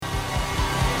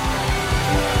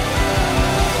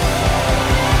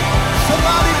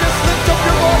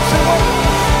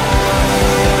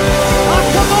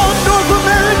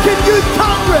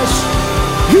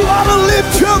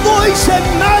He said,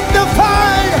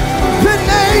 magnify the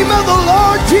name of the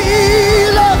Lord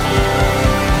Jesus.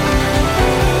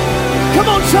 Come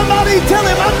on, somebody tell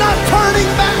him, I'm not turning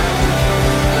back.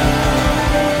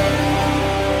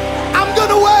 I'm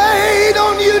going to wait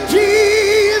on you,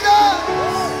 Jesus.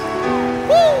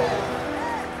 Woo.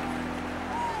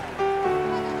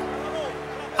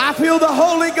 I feel the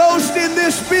Holy Ghost in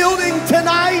this building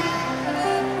tonight.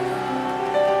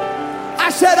 I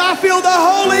said, I feel the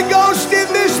Holy Ghost in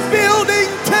this building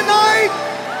tonight.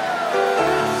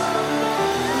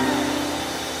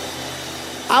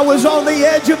 I was on the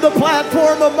edge of the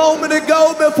platform a moment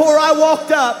ago before I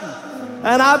walked up,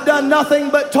 and I've done nothing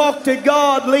but talk to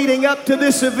God leading up to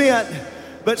this event.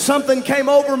 But something came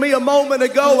over me a moment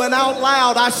ago, and out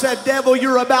loud I said, devil,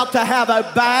 you're about to have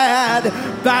a bad,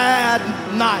 bad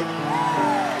night.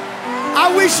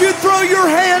 I wish you'd throw your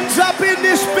hands up in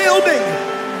this building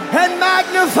and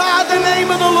magnify the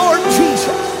name of the Lord Jesus.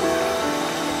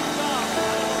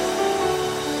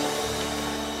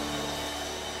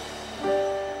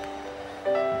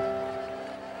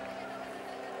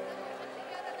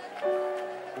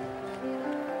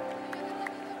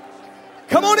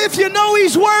 Come on, if you know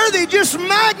he's worthy, just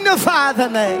magnify the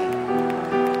name.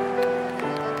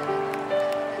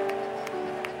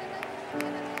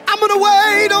 I'm going to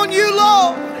wait on you,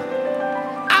 Lord.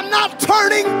 I'm not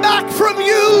turning back from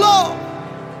you, Lord.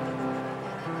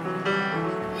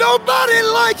 Nobody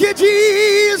like you,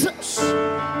 Jesus.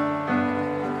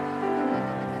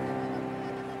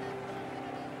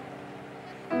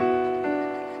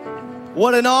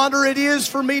 What an honor it is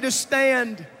for me to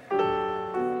stand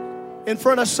in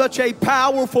front of such a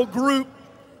powerful group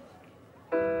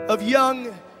of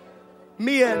young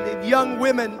men and young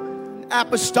women,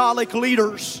 apostolic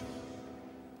leaders.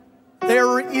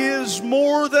 There is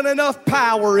more than enough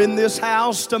power in this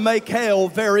house to make hell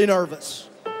very nervous.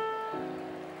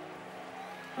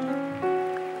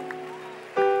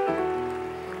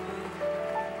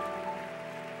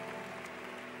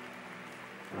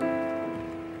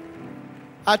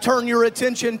 I turn your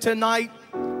attention tonight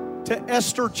to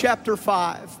Esther chapter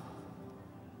 5.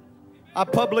 I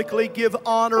publicly give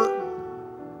honor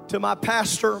to my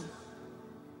pastor,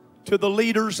 to the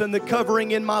leaders and the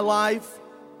covering in my life,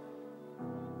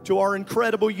 to our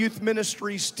incredible youth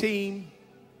ministries team,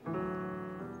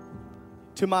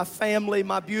 to my family,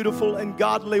 my beautiful and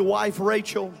godly wife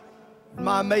Rachel, and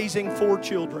my amazing 4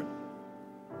 children.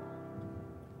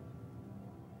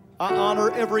 I honor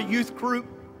every youth group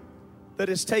that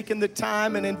has taken the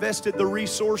time and invested the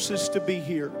resources to be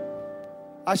here.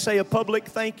 I say a public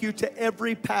thank you to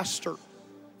every pastor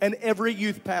and every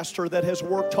youth pastor that has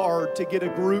worked hard to get a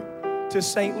group to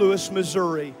St. Louis,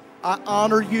 Missouri. I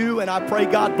honor you, and I pray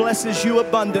God blesses you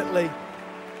abundantly.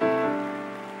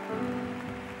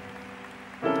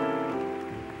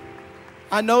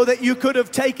 I know that you could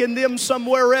have taken them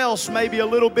somewhere else, maybe a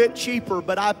little bit cheaper,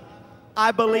 but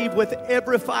I believe with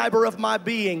every fiber of my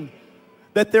being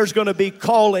that there's going to be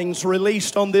callings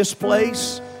released on this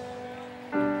place,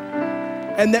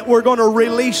 and that we're going to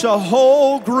release a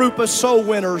whole group of soul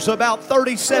winners, about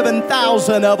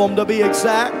 37,000 of them to be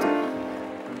exact.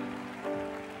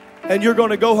 And you're going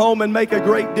to go home and make a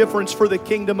great difference for the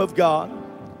kingdom of God.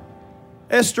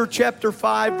 Esther chapter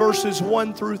 5 verses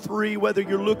 1 through 3, whether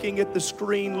you're looking at the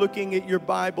screen, looking at your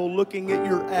Bible, looking at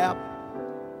your app.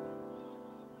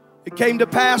 It came to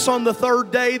pass on the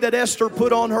 3rd day that Esther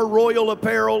put on her royal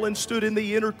apparel and stood in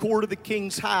the inner court of the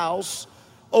king's house,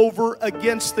 over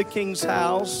against the king's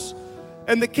house.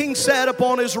 And the king sat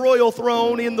upon his royal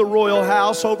throne in the royal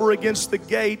house, over against the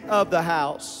gate of the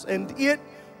house. And it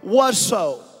was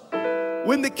so,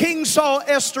 when the king saw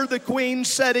Esther the queen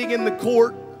sitting in the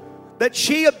court, that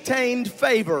she obtained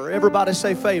favor. Everybody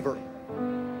say favor.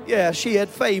 Yeah, she had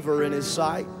favor in his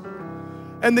sight.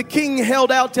 And the king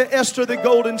held out to Esther the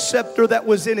golden scepter that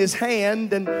was in his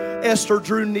hand. And Esther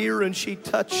drew near, and she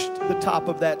touched the top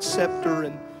of that scepter.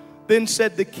 And then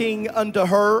said the king unto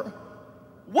her,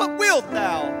 what wilt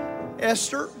thou,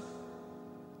 Esther?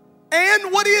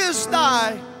 And what is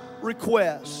thy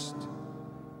request?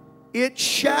 It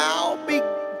shall be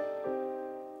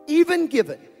even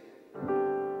given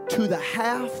to the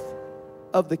half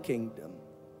of the kingdom.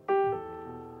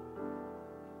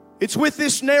 It's with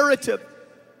this narrative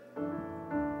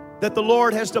that the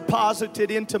Lord has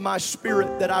deposited into my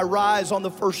spirit that I rise on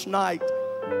the first night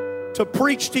to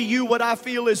preach to you what I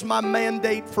feel is my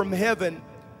mandate from heaven.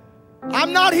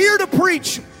 I'm not here to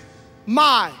preach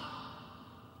my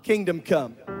kingdom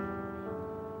come.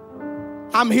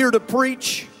 I'm here to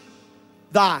preach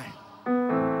thy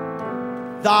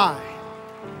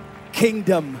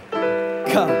kingdom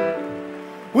come.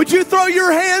 Would you throw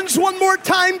your hands one more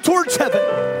time towards heaven?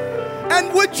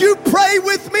 And would you pray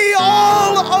with me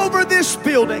all over this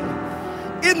building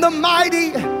in the mighty,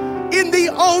 in the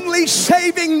only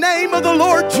saving name of the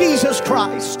Lord Jesus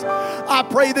Christ? I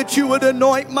pray that you would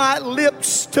anoint my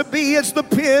lips to be as the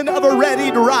pen of a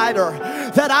readied writer,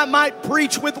 that I might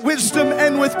preach with wisdom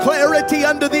and with clarity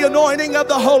under the anointing of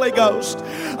the Holy Ghost.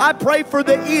 I pray for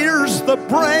the ears, the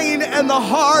brain, and the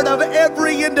heart of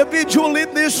every individual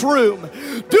in this room.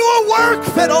 Do a work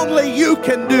that only you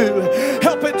can do.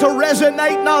 Help it to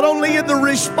resonate not only in the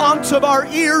response of our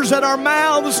ears and our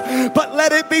mouths, but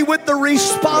let it be with the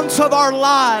response of our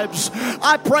lives.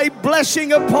 I pray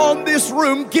blessing upon this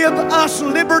room. Give us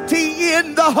liberty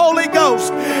in the Holy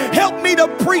Ghost. Help me to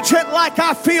preach it like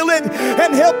I feel it,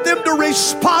 and help them to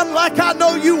respond like I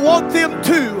know you want them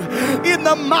to. In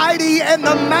the mighty and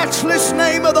the matchless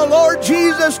name of the Lord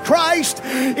Jesus Christ.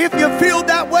 If you feel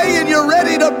that way and you're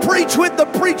ready to preach with the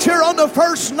preacher on the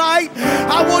first night,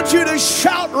 I want you to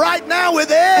shout right now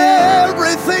with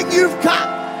everything you've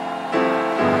got.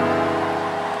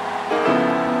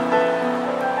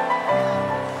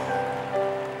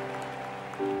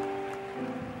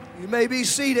 You may be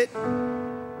seated.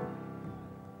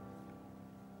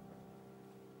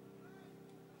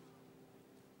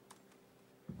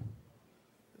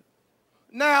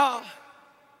 Now,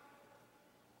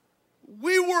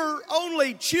 we were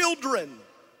only children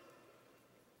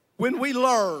when we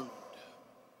learned,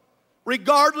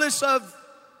 regardless of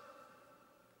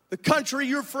the country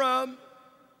you're from,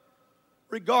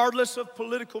 regardless of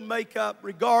political makeup,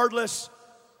 regardless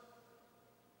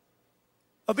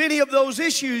of any of those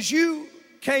issues, you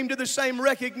came to the same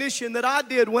recognition that I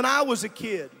did when I was a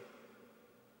kid.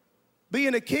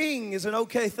 Being a king is an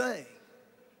okay thing.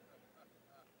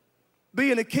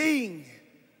 Being a king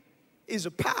is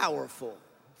a powerful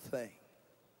thing.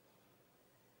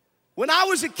 When I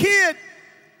was a kid,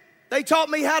 they taught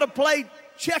me how to play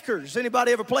checkers.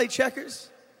 Anybody ever play checkers?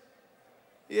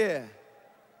 Yeah.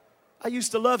 I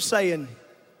used to love saying,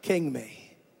 "King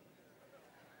me."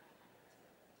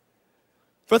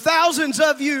 For thousands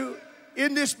of you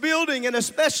in this building, and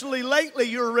especially lately,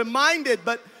 you're reminded,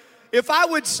 but if I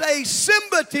would say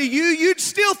Simba to you, you'd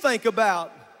still think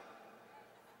about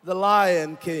the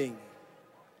Lion King.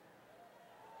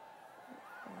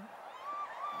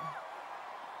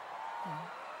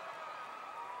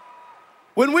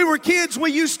 When we were kids,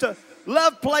 we used to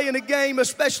love playing a game,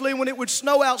 especially when it would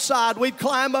snow outside. We'd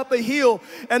climb up a hill,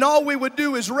 and all we would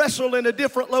do is wrestle in a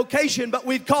different location, but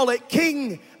we'd call it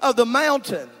King of the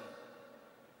Mountain.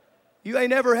 You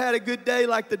ain't ever had a good day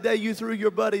like the day you threw your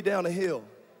buddy down a hill.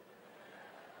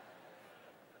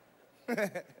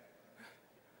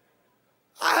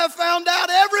 I have found out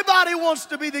everybody wants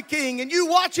to be the king, and you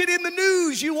watch it in the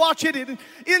news, you watch it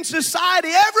in society.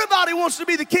 Everybody wants to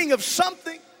be the king of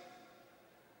something.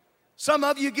 Some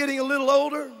of you getting a little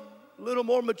older, a little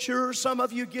more mature. Some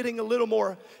of you getting a little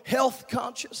more health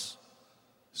conscious.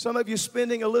 Some of you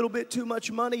spending a little bit too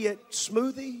much money at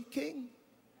Smoothie King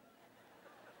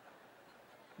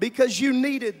because you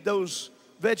needed those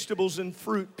vegetables and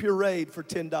fruit pureed for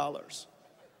 $10.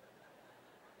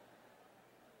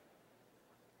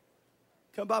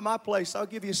 Come by my place, I'll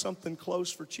give you something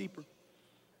close for cheaper.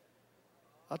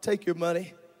 I'll take your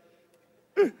money.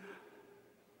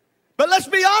 But let's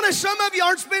be honest, some of you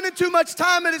aren't spending too much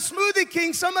time at a Smoothie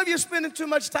King. Some of you are spending too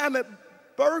much time at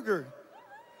Burger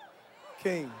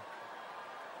King.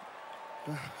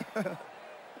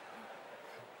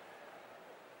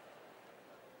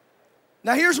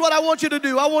 Now here's what I want you to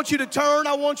do. I want you to turn.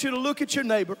 I want you to look at your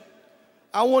neighbor.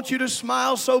 I want you to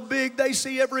smile so big they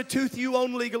see every tooth you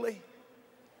own legally.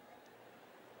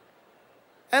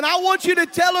 And I want you to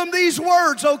tell them these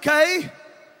words, okay?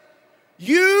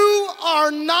 You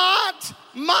are not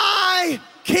my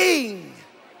king.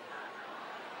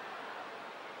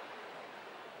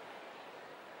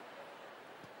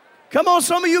 Come on,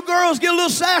 some of you girls get a little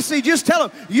sassy. Just tell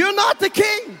them, you're not the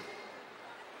king.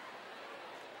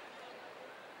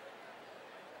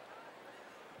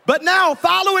 But now,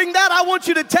 following that, I want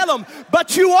you to tell them,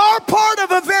 but you are part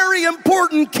of a very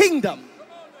important kingdom.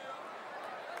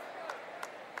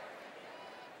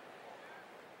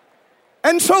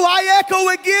 And so I echo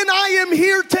again, I am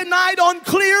here tonight on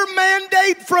clear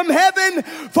mandate from heaven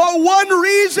for one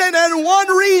reason and one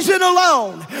reason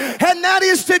alone. And that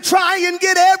is to try and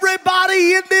get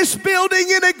everybody in this building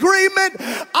in agreement.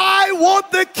 I want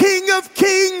the King of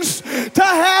Kings to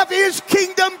have his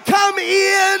kingdom come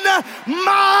in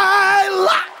my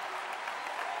life.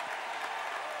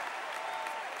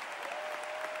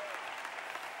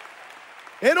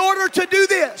 In order to do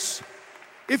this,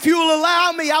 If you will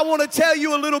allow me, I want to tell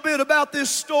you a little bit about this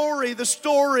story, the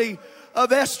story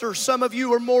of Esther. Some of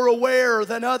you are more aware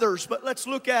than others, but let's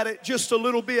look at it just a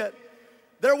little bit.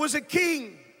 There was a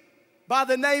king by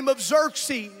the name of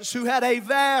Xerxes who had a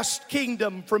vast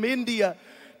kingdom from India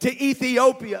to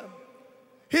Ethiopia.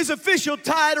 His official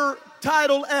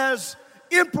title as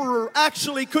emperor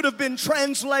actually could have been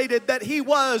translated that he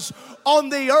was on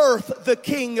the earth the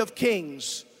King of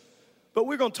Kings. But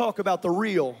we're going to talk about the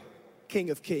real King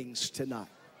of Kings tonight.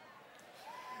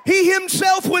 He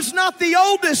himself was not the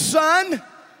oldest son,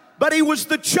 but he was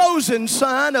the chosen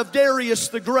son of Darius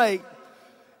the Great.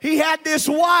 He had this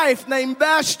wife named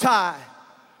Vashti.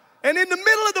 And in the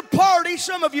middle of the party,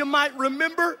 some of you might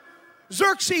remember,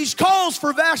 Xerxes calls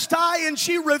for Vashti and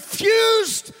she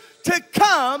refused to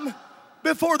come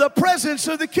before the presence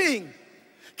of the king.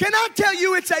 Can I tell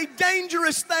you it's a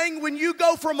dangerous thing when you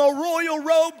go from a royal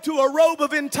robe to a robe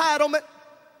of entitlement?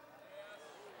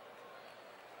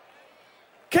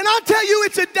 Can I tell you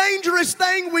it's a dangerous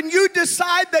thing when you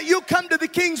decide that you'll come to the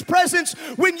king's presence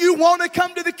when you want to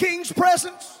come to the king's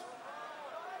presence?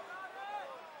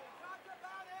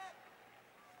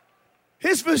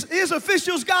 His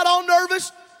officials got all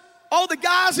nervous. All the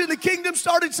guys in the kingdom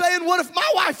started saying, what if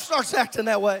my wife starts acting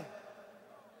that way?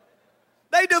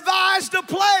 They devised a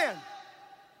plan.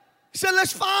 He said,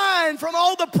 let's find from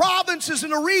all the provinces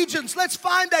and the regions, let's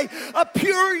find a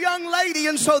pure young lady.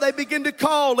 And so they begin to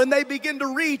call and they begin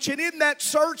to reach. And in that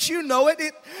search, you know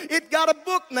it got a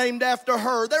book named after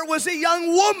her. There was a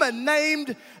young woman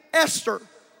named Esther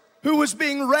who was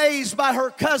being raised by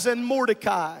her cousin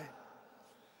Mordecai.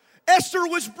 Esther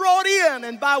was brought in,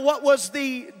 and by what was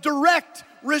the direct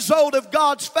result of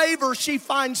God's favor, she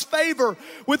finds favor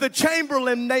with a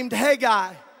chamberlain named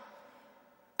Haggai.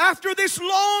 After this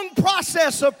long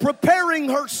process of preparing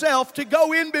herself to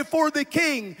go in before the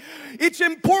king, it's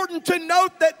important to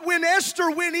note that when Esther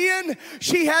went in,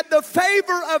 she had the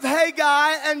favor of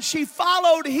Haggai and she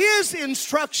followed his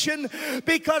instruction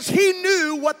because he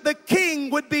knew what the king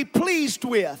would be pleased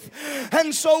with.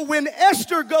 And so when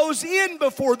Esther goes in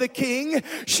before the king,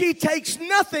 she takes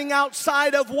nothing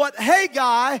outside of what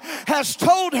Haggai has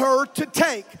told her to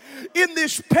take. In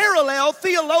this parallel,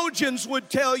 theologians would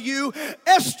tell you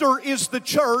Esther is the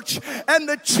church and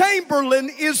the chamberlain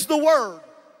is the word.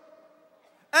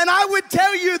 And I would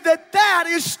tell you that that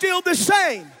is still the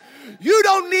same. You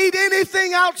don't need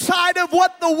anything outside of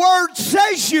what the word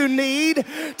says you need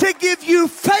to give you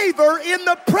favor in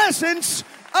the presence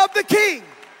of the king.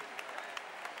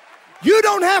 You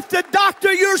don't have to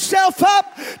doctor yourself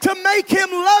up to make him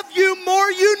love you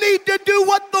more. You need to do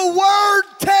what the word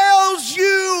tells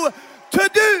you to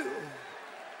do.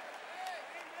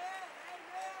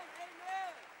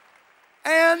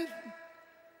 And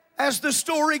as the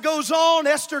story goes on,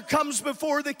 Esther comes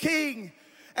before the king,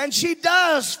 and she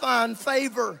does find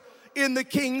favor in the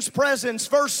king's presence.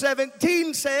 Verse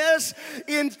 17 says,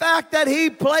 in fact, that he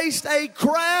placed a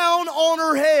crown on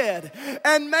her head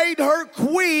and made her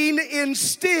queen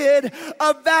instead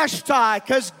of Vashti,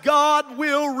 because God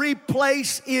will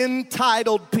replace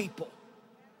entitled people.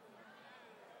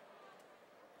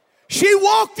 She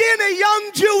walked in a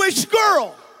young Jewish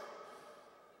girl,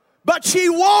 but she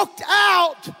walked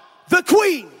out the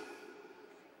queen.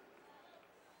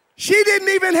 She didn't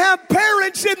even have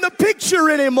parents in the picture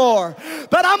anymore.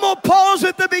 But I'm going to pause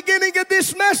at the beginning of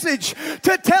this message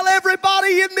to tell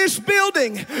everybody in this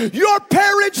building, your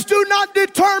parents do not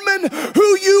determine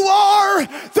who you are.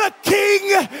 The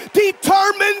king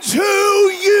determines who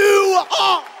you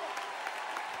are.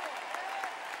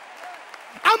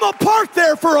 I'm going to park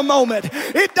there for a moment.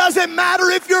 It doesn't matter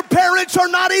if your parents are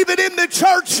not even in the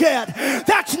church yet.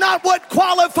 That's not what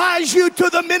qualifies you to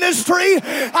the ministry.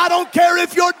 I don't care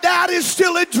if your dad is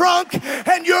still a drunk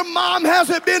and your mom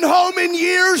hasn't been home in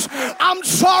years. I'm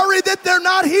sorry that they're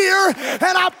not here,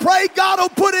 and I pray God will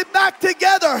put it back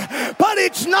together. But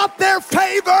it's not their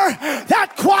favor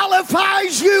that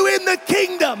qualifies you in the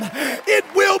kingdom. It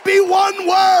will be one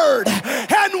word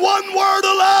and one word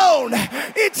alone.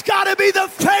 It's got to be the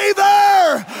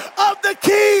favor of the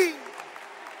king.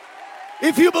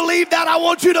 If you believe that, I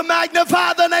want you to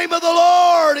magnify the name of the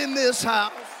Lord in this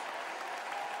house.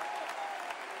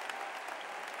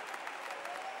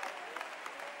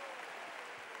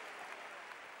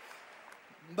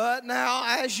 But now,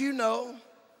 as you know,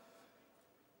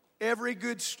 every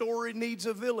good story needs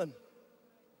a villain.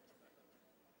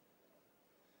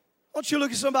 I want you to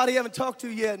look at somebody you haven't talked to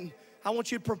yet, and I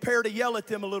want you to prepare to yell at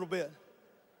them a little bit.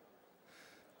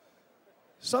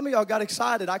 Some of y'all got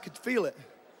excited. I could feel it.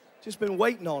 Just been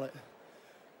waiting on it.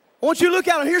 I want you to look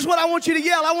at them. Here's what I want you to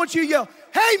yell. I want you to yell,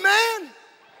 hey, man.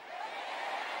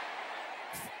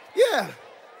 Yeah.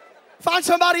 Find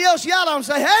somebody else, yell at them and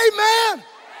say, hey, man.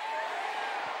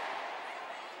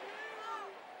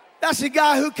 That's the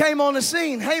guy who came on the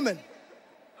scene, Haman.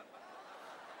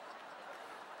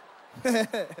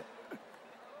 I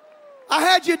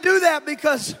had you do that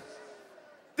because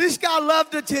this guy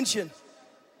loved attention.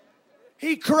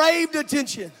 He craved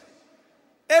attention.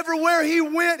 Everywhere he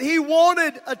went, he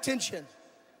wanted attention.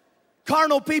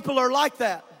 Carnal people are like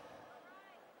that.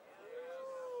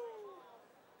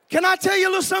 Can I tell you a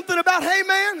little something about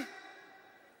Haman?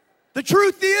 The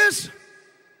truth is,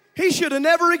 he should have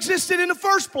never existed in the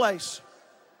first place.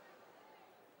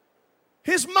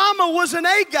 His mama was an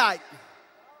Agagite.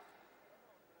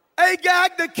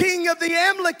 Agag, the king of the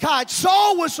Amalekites.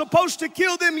 Saul was supposed to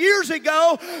kill them years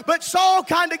ago, but Saul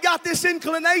kind of got this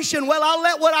inclination. Well, I'll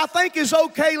let what I think is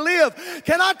okay live.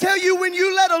 Can I tell you, when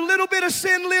you let a little bit of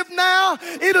sin live now,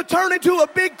 it'll turn into a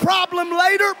big problem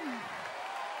later.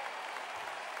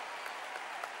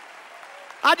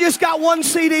 I just got one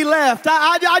CD left.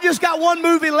 I just got one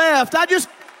movie left.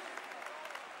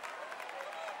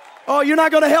 Oh, you're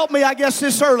not going to help me, I guess,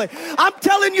 this early. I'm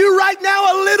telling you right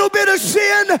now, a little bit of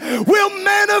sin will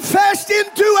manifest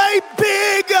into a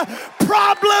big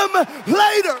problem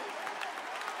later.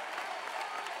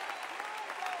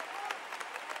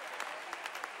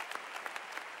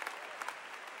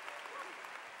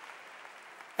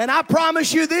 And I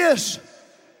promise you this.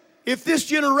 If this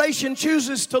generation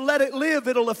chooses to let it live,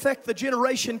 it'll affect the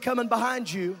generation coming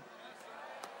behind you.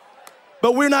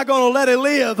 But we're not going to let it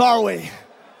live, are we?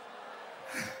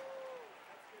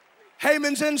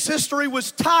 Haman's ancestry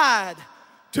was tied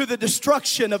to the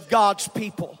destruction of God's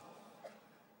people.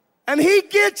 And he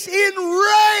gets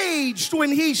enraged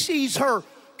when he sees her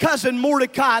cousin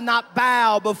Mordecai not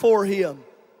bow before him.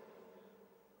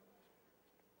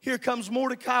 Here comes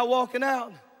Mordecai walking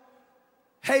out.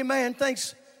 Hey man,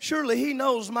 thanks. Surely he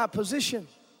knows my position.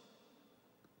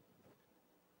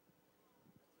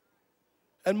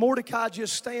 And Mordecai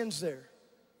just stands there.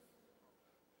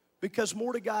 Because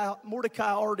Mordecai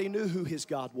already knew who his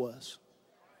God was.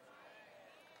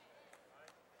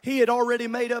 He had already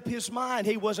made up his mind.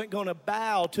 He wasn't going to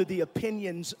bow to the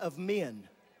opinions of men.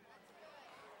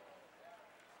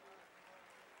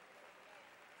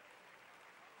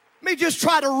 Let me just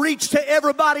try to reach to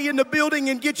everybody in the building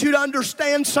and get you to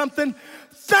understand something.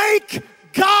 Thank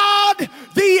God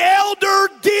the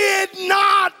elder did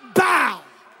not bow.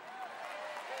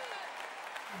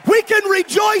 We can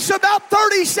rejoice about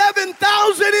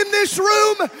 37,000 in this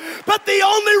room, but the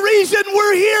only reason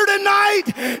we're here tonight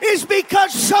is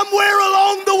because somewhere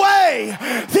along the way,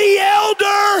 the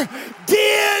elder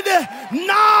did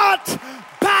not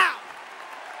bow.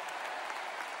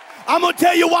 I'm going to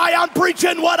tell you why I'm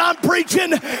preaching what I'm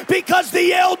preaching, because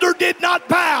the elder did not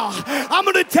bow. I'm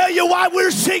going to tell you why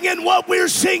we're singing what we're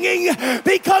singing,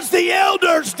 because the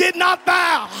elders did not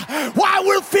bow. Why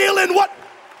we're feeling what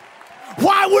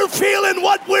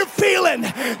we're feeling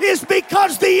is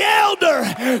because the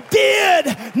elder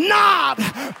did not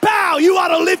bow. You ought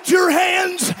to lift your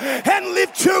hands and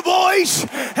lift your voice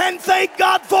and thank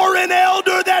God for an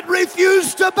elder that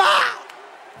refused to bow.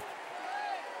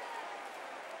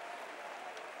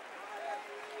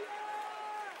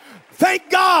 Thank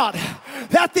God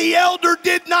that the elder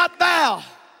did not bow.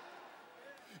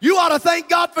 You ought to thank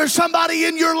God for somebody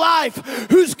in your life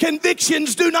whose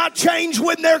convictions do not change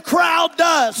when their crowd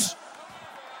does.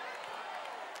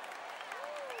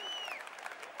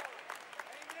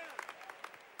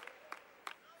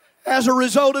 As a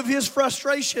result of his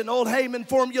frustration, old Haman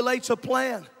formulates a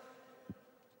plan,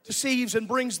 deceives and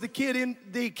brings the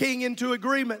king into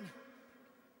agreement.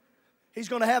 He's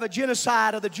going to have a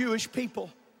genocide of the Jewish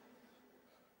people.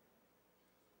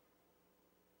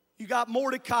 You got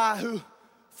Mordecai who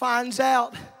finds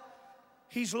out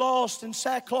he's lost in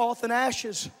sackcloth and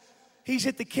ashes. He's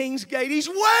at the king's gate. He's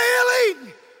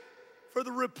wailing for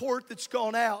the report that's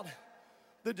gone out,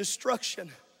 the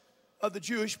destruction of the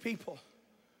Jewish people.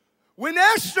 When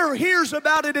Esther hears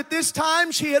about it at this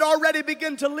time, she had already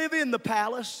begun to live in the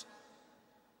palace.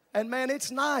 And man,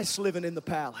 it's nice living in the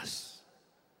palace.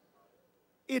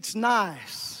 It's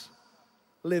nice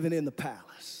living in the palace.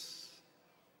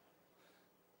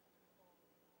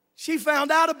 She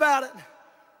found out about it.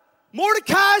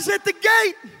 Mordecai's at the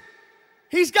gate.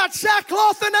 He's got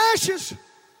sackcloth and ashes.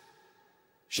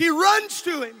 She runs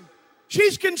to him.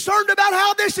 She's concerned about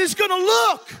how this is going to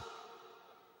look.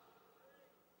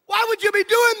 Why would you be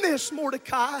doing this,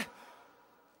 Mordecai?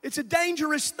 It's a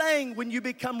dangerous thing when you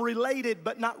become related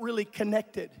but not really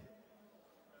connected.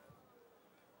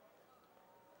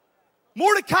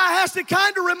 Mordecai has to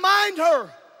kind of remind her,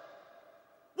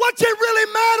 what's it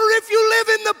really matter if you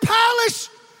live in the palace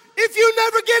if you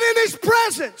never get in His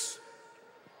presence?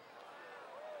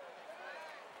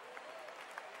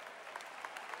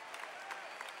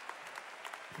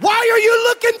 Why are you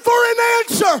looking for an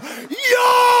answer?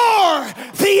 You're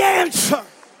the answer.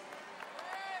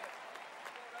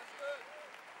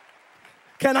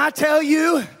 Can I tell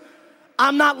you,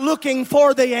 I'm not looking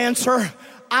for the answer,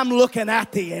 I'm looking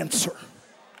at the answer.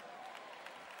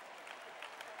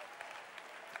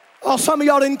 Oh, some of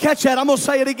y'all didn't catch that. I'm going to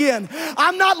say it again.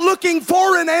 I'm not looking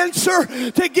for an answer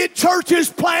to get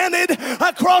churches planted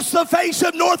across the face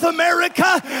of North America.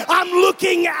 I'm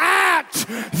looking at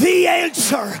the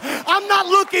answer. I'm not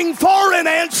looking for an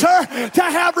answer to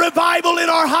have revival in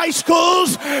our high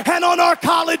schools and on our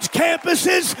college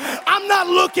campuses. I'm not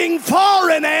looking for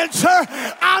an answer.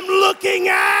 I'm looking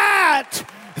at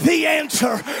the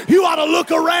answer. You ought to look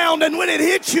around, and when it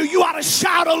hits you, you ought to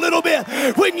shout a little bit.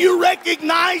 When you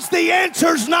recognize the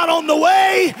answer's not on the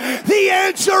way, the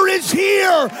answer is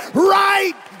here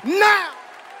right now.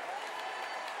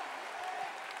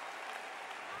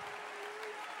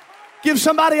 Give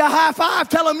somebody a high five.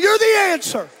 Tell them you're the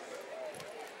answer.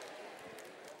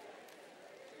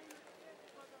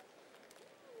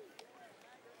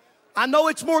 I know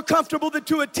it's more comfortable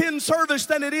to attend service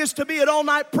than it is to be at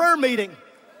all-night prayer meeting.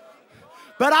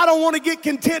 But I don't want to get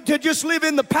content to just live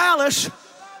in the palace.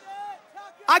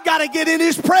 I got to get in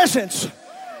His presence.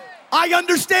 I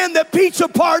understand that pizza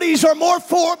parties are more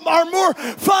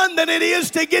fun than it is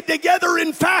to get together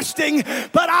in fasting.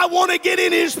 But I want to get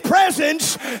in His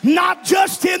presence, not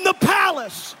just in the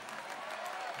palace.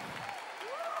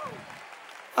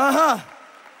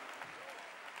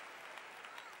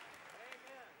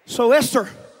 So Esther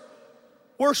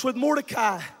works with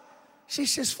Mordecai. She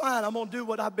says, fine, I'm going to do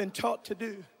what I've been taught to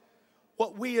do.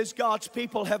 What we as God's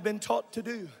people have been taught to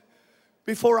do.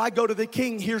 Before I go to the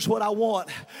king, here's what I want.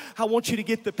 I want you to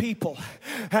get the people.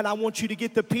 And I want you to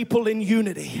get the people in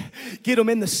unity. Get them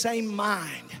in the same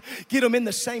mind. Get them in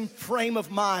the same frame of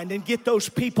mind. And get those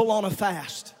people on a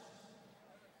fast.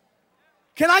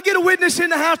 Can I get a witness in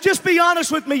the house? Just be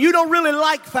honest with me. You don't really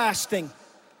like fasting.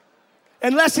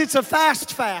 Unless it's a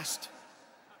fast.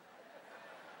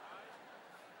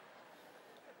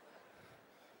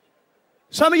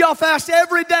 Some of y'all fast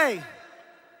every day.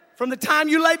 From the time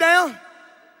you lay down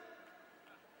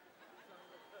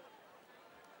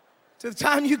to the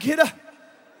time you get up.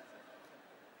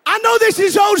 I know this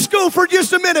is old school for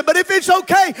just a minute, but if it's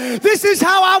okay, this is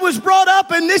how I was brought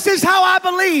up and this is how I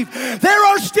believe. There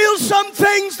are still some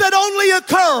things that only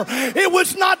occur. It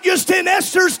was not just in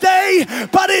Esther's day,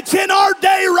 but it's in our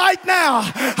day right now.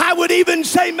 I would even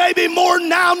say maybe more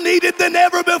now needed than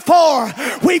ever before.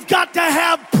 We've got to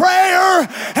have prayer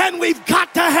and we've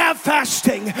got to have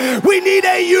fasting. We need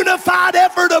a unified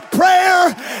effort of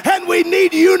prayer and we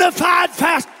need unified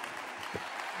fasting.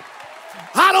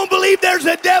 I don't believe there's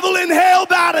a devil in hell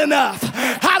bad enough.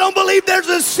 I don't believe there's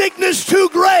a sickness too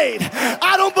great.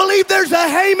 I don't believe there's a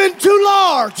Haman too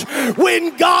large.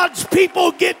 When God's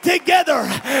people get together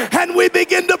and we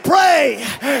begin to pray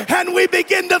and we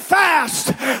begin to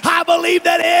fast, I believe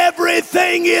that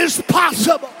everything is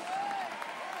possible.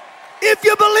 If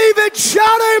you believe it,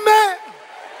 shout amen.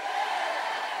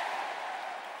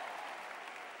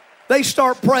 They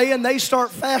start praying, they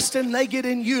start fasting, they get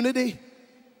in unity.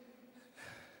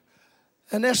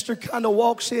 And Esther kind of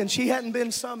walks in. She hadn't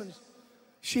been summoned.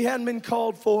 She hadn't been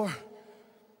called for.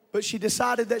 But she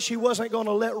decided that she wasn't going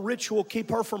to let ritual keep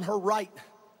her from her right.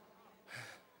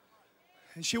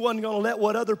 And she wasn't going to let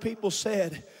what other people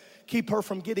said keep her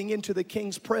from getting into the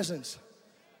king's presence.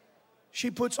 She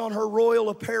puts on her royal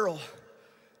apparel.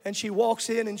 And she walks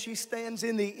in and she stands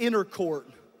in the inner court.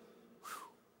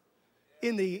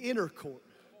 In the inner court.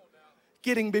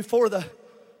 Getting before the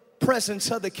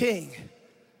presence of the king.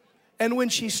 And when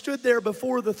she stood there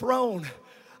before the throne,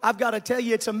 I've got to tell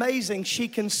you, it's amazing. She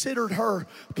considered her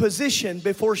position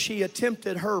before she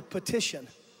attempted her petition.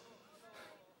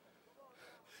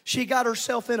 She got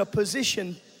herself in a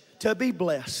position to be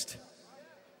blessed.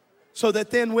 So that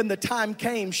then when the time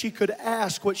came, she could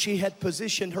ask what she had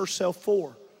positioned herself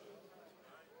for.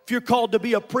 If you're called to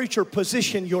be a preacher,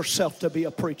 position yourself to be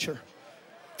a preacher.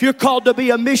 If you're called to be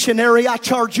a missionary, I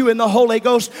charge you in the Holy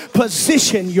Ghost,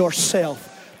 position yourself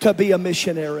to be a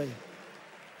missionary.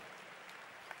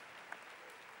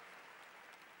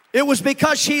 It was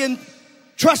because she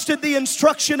entrusted the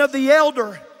instruction of the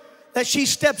elder that she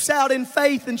steps out in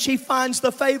faith and she finds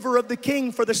the favor of the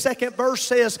king. For the second verse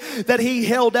says that he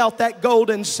held out that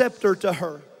golden scepter to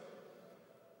her.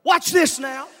 Watch this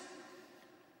now.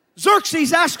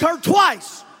 Xerxes asked her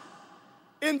twice.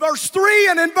 In verse 3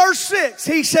 and in verse 6,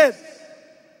 he said,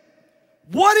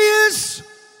 "What is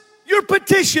your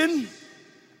petition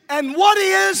and what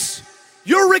is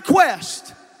your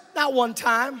request? Not one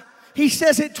time. He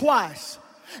says it twice,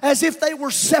 as if they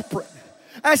were separate,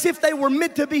 as if they were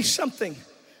meant to be something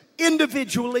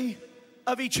individually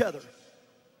of each other.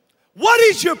 What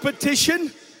is your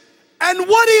petition and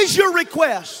what is your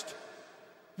request?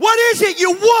 What is it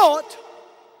you want?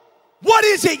 What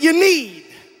is it you need?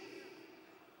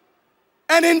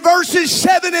 And in verses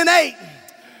 7 and 8,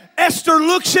 Esther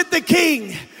looks at the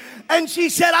king and she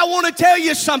said, I want to tell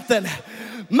you something.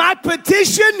 My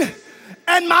petition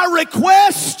and my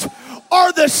request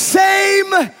are the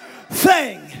same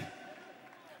thing.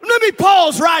 Let me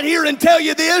pause right here and tell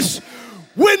you this.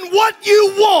 When what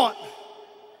you want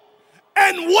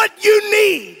and what you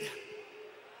need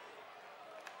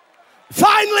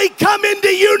finally come into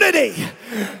unity,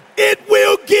 it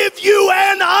will give you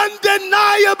an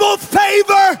undeniable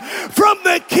favor from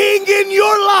the King in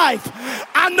your life.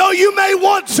 I know you may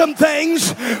want some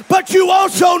things, but you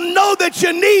also know that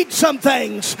you need some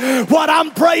things. What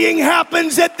I'm praying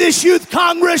happens at this youth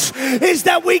congress is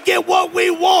that we get what we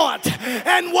want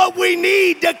and what we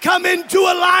need to come into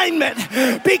alignment.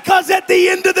 Because at the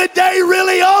end of the day,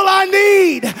 really all I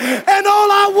need and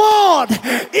all I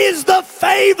want is the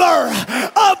favor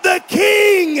of the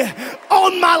King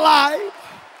on my life.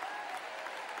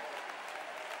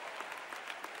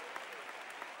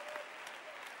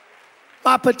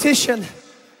 My petition,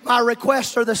 my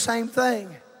requests are the same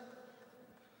thing.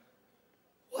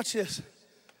 Watch this.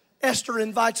 Esther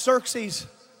invites Xerxes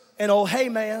and old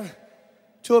Haman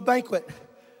to a banquet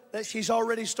that she's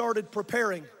already started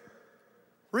preparing.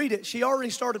 Read it. She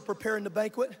already started preparing the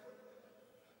banquet.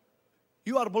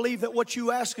 You ought to believe that what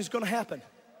you ask is going to happen.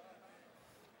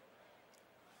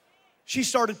 She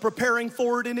started preparing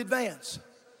for it in advance.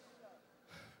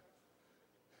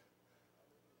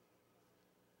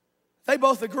 They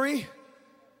both agree.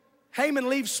 Haman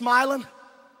leaves smiling.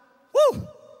 Woo!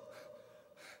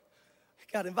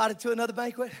 Got invited to another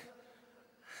banquet.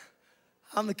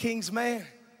 I'm the king's man.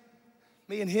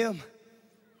 Me and him,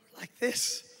 like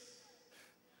this.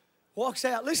 Walks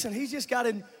out. Listen, he just got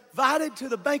invited to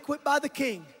the banquet by the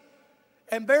king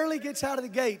and barely gets out of the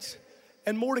gates,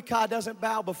 and Mordecai doesn't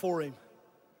bow before him.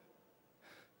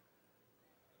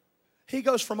 He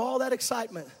goes from all that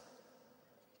excitement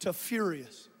to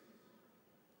furious.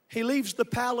 He leaves the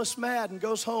palace mad and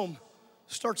goes home,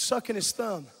 starts sucking his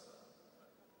thumb,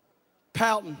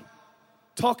 pouting,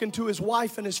 talking to his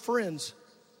wife and his friends.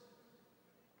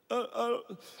 I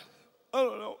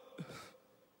don't know.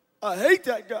 I hate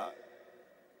that guy.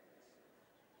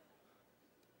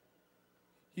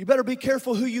 You better be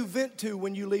careful who you vent to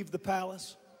when you leave the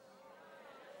palace.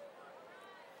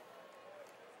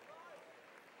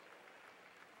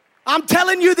 I'm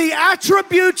telling you, the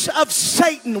attributes of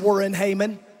Satan were in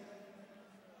Haman.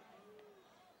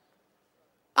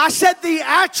 I said the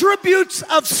attributes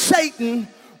of Satan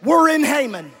were in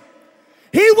Haman.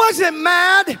 He wasn't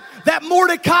mad that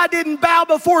Mordecai didn't bow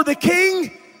before the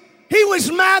king. He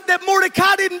was mad that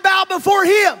Mordecai didn't bow before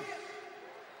him.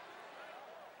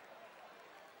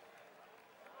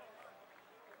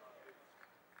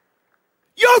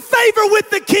 Your favor with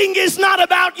the king is not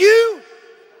about you.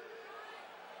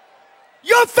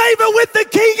 Your favor with the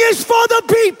king is for the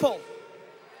people.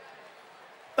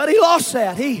 But he lost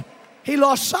that. He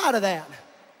lost sight of that.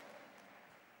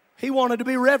 He wanted to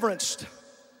be reverenced.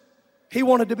 He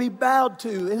wanted to be bowed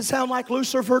to. Did it sound like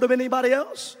Lucifer to anybody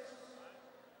else?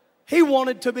 He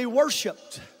wanted to be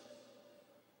worshiped.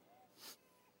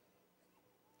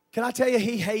 Can I tell you,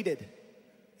 he hated.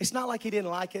 It's not like he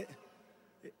didn't like it.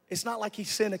 It's not like he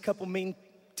sent a couple mean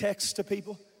texts to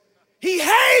people. He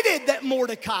hated that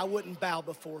Mordecai wouldn't bow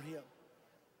before him.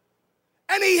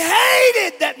 And he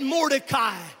hated that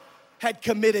Mordecai had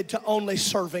committed to only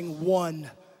serving one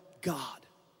God.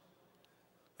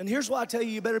 And here's why I tell you,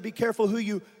 you better be careful who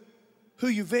you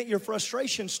vent your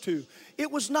frustrations to.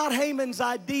 It was not Haman's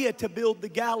idea to build the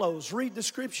gallows. Read the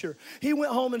scripture. He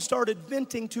went home and started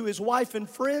venting to his wife and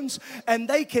friends, and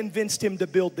they convinced him to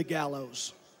build the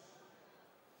gallows.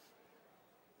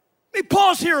 Let me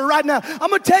pause here right now. I'm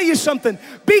going to tell you something.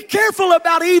 Be careful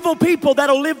about evil people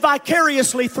that'll live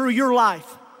vicariously through your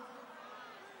life.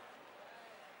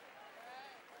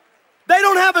 They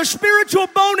don't have a spiritual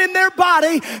bone in their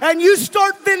body, and you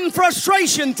start venting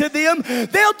frustration to them.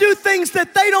 They'll do things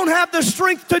that they don't have the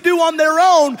strength to do on their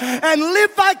own and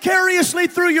live vicariously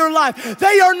through your life.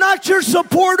 They are not your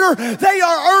supporter. They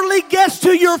are early guests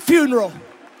to your funeral.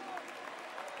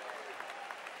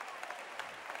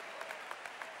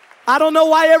 I don't know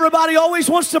why everybody always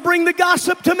wants to bring the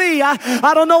gossip to me.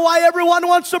 I don't know why everyone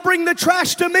wants to bring the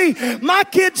trash to me. My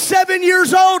kid's 7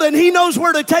 years old and he knows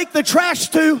where to take the trash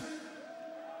to.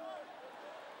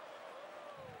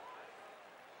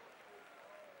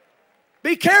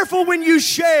 Be careful when you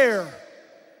share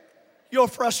your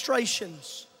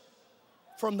frustrations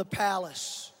from the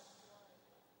palace.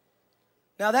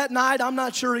 Now that night, I'm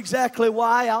not sure exactly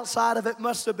why. Outside of it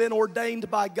must have been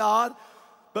ordained by God.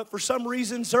 But for some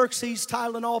reason, Xerxes'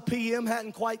 Tylenol PM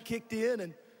hadn't quite kicked in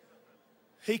and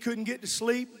he couldn't get to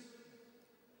sleep.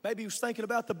 Maybe he was thinking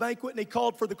about the banquet and he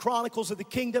called for the Chronicles of the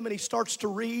Kingdom and he starts to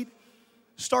read,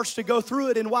 starts to go through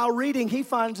it. And while reading, he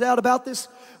finds out about this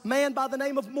man by the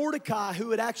name of Mordecai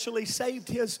who had actually saved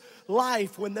his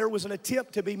life when there was an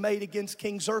attempt to be made against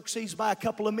King Xerxes by a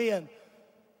couple of men.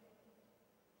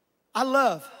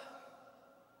 I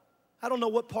don't know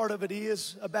what part of it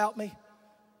is about me,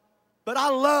 but I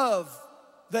love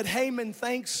that Haman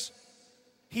thinks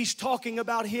he's talking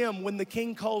about him when the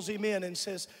king calls him in and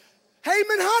says,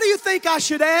 Haman, how do you think I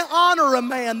should honor a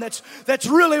man that's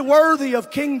really worthy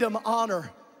of kingdom honor?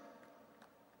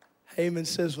 Haman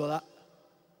says, well,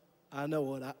 I know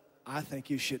what I think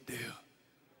you should do.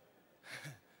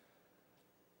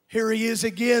 Here he is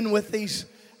again with these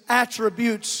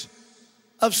attributes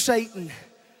of Satan.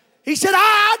 He said,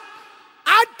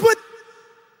 I'd put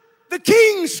the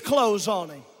king's clothes on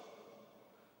him.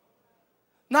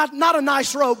 Not a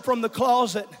nice robe from the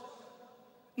closet.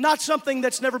 Not something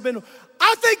that's never been.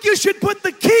 I think you should put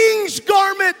the king's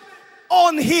garment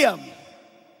on him.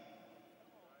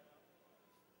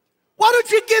 Why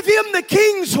don't you give him the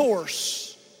king's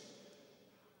horse?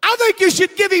 I think you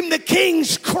should give him the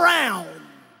king's crown.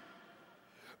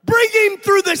 Bring him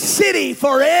through the city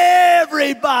for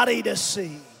everybody to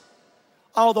see.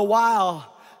 All the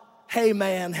while,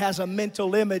 Haman has a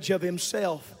mental image of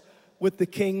himself with the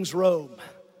king's robe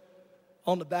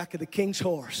on the back of the king's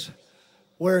horse,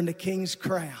 wearing the king's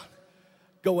crown,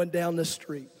 going down the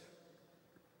street.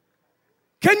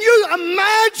 Can you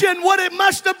imagine what it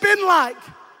must have been like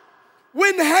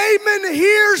when Haman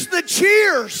hears the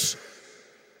cheers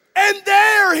and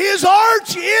there his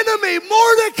arch enemy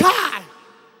Mordecai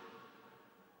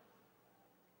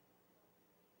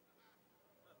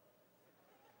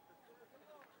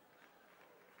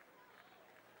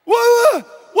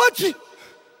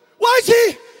why is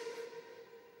he?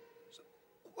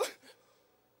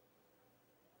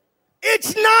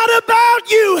 It's not about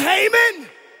you, Haman.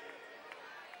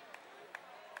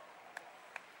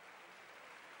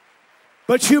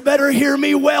 But you better hear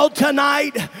me well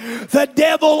tonight. The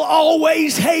devil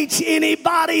always hates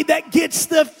anybody that gets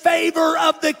the favor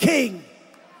of the king.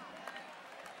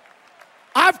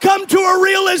 I've come to a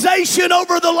realization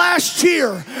over the last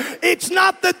year. It's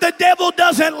not that the devil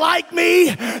doesn't like me.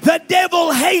 The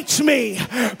devil hates me.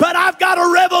 But I've got a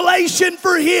revelation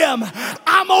for him.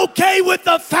 I'm okay with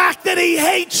the fact that he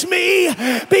hates me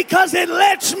because it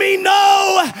lets me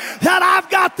know that I've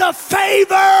got the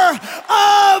favor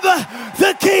of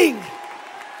the king.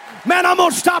 Man, I'm going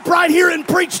to stop right here and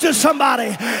preach to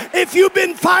somebody. If you've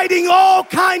been fighting all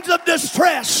kinds of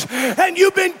distress and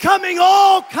you've been coming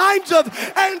all kinds of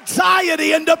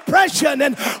anxiety and depression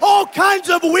and all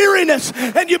kinds of weariness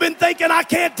and you've been thinking, I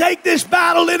can't take this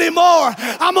battle anymore,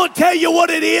 I'm going to tell you what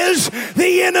it is.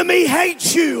 The enemy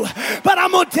hates you. But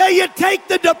I'm going to tell you, take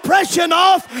the depression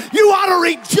off. You ought to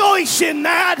rejoice in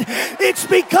that. It's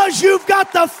because you've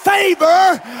got the favor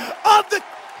of the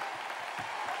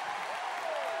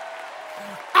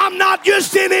I'm not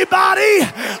just anybody.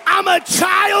 I'm a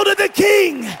child of the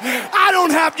king. I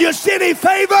don't have just any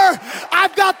favor.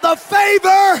 I've got the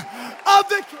favor of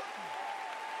the king.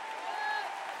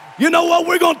 You know what?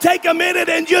 We're going to take a minute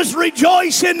and just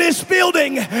rejoice in this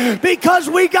building because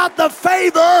we got the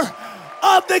favor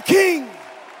of the king.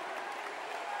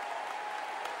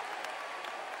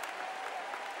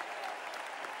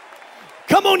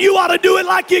 Come on, you ought to do it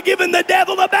like you're giving the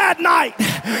devil a bad night.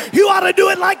 You ought to do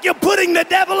it like you're putting the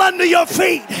devil under your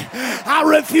feet. I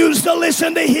refuse to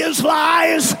listen to his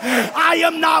lies. I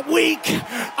am not weak.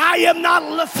 I am not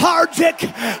lethargic.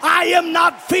 I am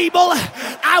not feeble.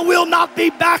 I will not be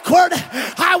backward.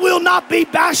 I will not be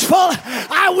bashful.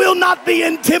 I will not be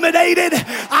intimidated.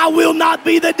 I will not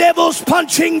be the devil's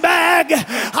punching bag.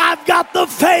 I've got the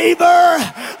favor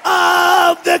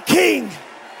of the king.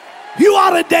 You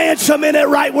ought to dance a minute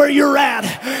right where you're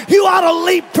at. You ought to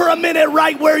leap for a minute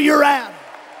right where you're at.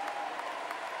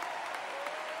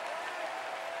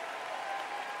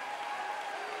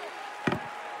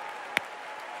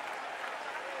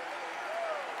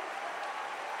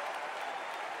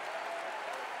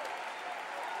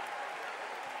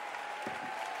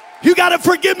 You got to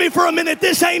forgive me for a minute.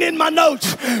 This ain't in my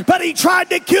notes. But he tried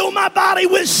to kill my body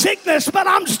with sickness, but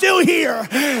I'm still here.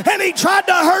 And he tried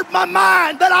to hurt my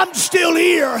mind, but I'm still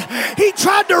here. He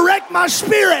tried to wreck my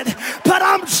spirit, but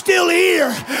I'm still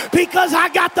here because I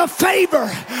got the favor.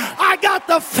 I got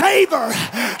the favor.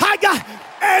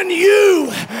 And you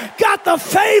got the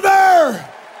favor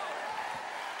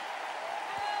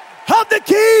of the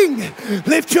King.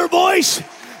 Lift your voice.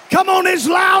 Come on, as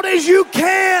loud as you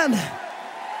can.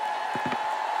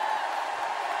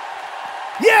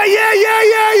 Yeah, yeah, yeah,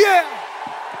 yeah, yeah.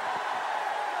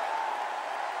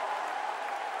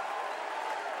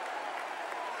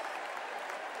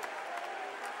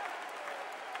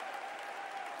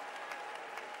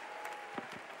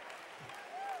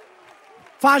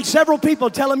 Find several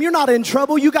people, tell them you're not in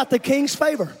trouble, you got the King's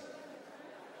favor.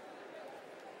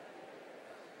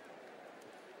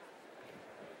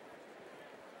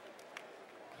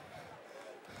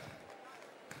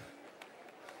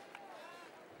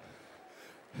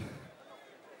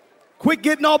 Quit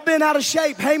getting all bent out of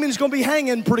shape. Haman's going to be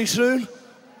hanging pretty soon.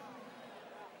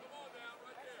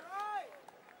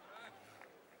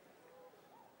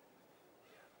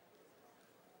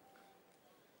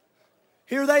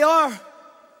 Here they are,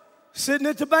 sitting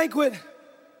at the banquet,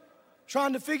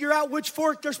 trying to figure out which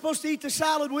fork they're supposed to eat the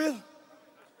salad with.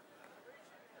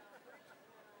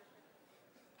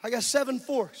 I got 7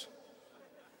 forks.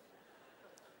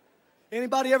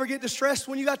 Anybody ever get distressed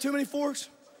when you got too many forks?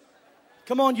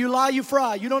 Come on, you lie, you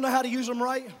fry. You don't know how to use them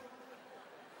right.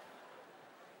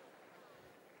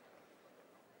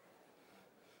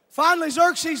 Finally,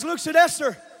 Xerxes looks at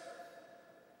Esther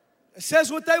and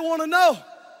says what they want to know.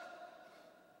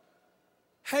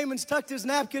 Haman's tucked his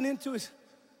napkin into his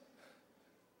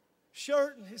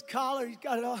shirt and his collar. He's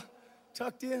got it all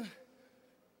tucked in.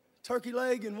 Turkey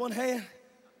leg in one hand.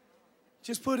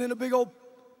 Just put in a big old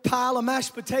pile of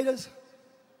mashed potatoes.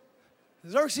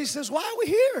 Xerxes says, why are we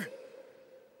here?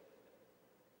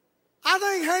 I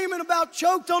think Haman about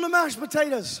choked on the mashed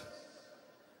potatoes.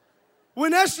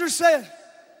 When Esther said,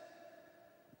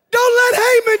 don't let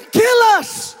Haman kill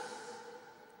us.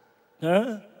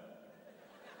 Huh?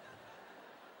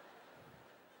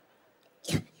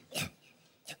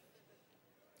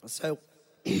 So,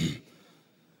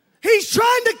 he's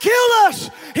trying to kill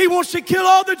us. He wants to kill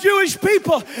all the Jewish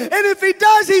people. And if he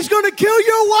does, he's going to kill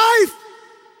your wife.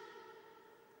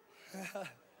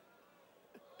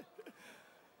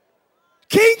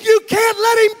 King, you can't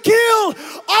let him kill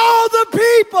all the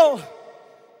people.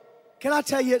 Can I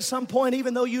tell you, at some point,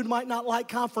 even though you might not like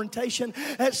confrontation,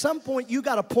 at some point you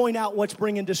got to point out what's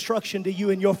bringing destruction to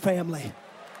you and your family.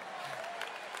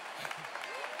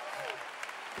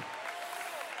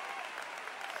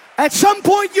 At some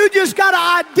point you just got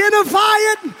to identify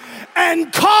it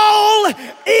and call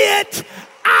it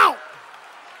out.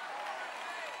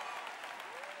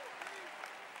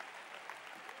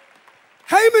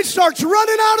 Haman starts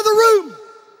running out of the room.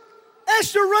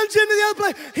 Esther runs into the other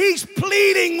place. He's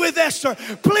pleading with Esther.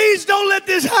 Please don't let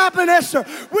this happen, Esther.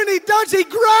 When he does, he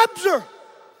grabs her.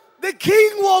 The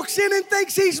king walks in and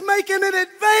thinks he's making an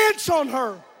advance on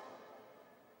her.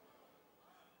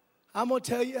 I'm going to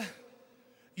tell you,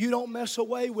 you don't mess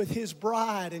away with his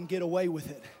bride and get away with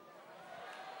it.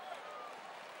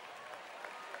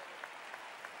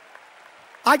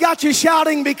 I got you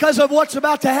shouting because of what's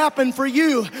about to happen for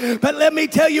you. But let me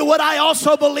tell you what I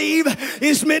also believe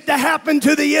is meant to happen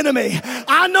to the enemy.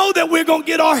 I know that we're going to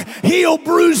get our heel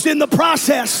bruised in the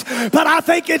process, but I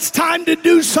think it's time to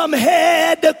do some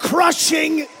head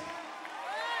crushing.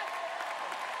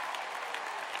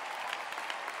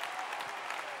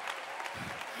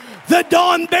 The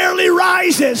dawn barely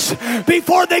rises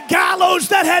before the gallows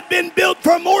that had been built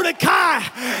for Mordecai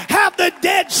have the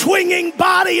dead swinging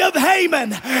body of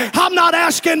Haman. I'm not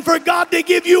asking for God to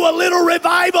give you a little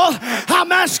revival.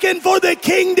 I'm asking for the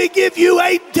king to give you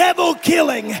a devil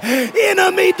killing,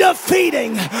 enemy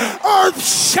defeating, earth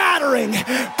shattering,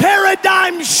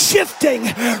 paradigm shifting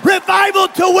revival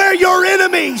to where your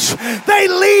enemies, they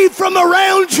leave from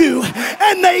around you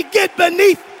and they get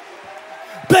beneath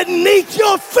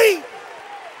your feet.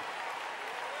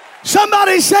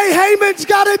 Somebody say, Haman's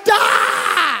got to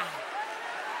die.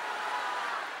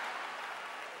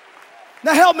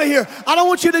 Now help me here. I don't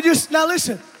want you to just, now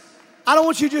listen. I don't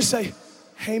want you to just say,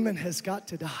 Haman has got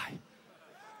to die.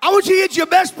 I want you to get your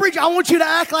best preacher. I want you to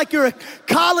act like you're a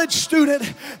college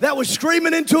student that was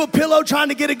screaming into a pillow trying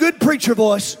to get a good preacher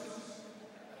voice.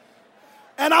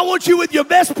 And I want you with your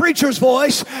best preacher's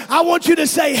voice, I want you to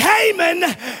say, Haman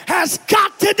has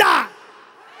got to die.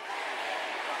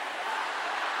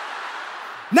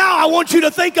 Now I want you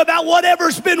to think about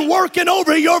whatever's been working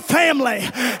over your family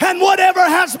and whatever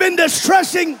has been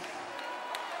distressing.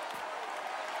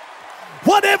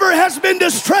 Whatever has been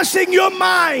distressing your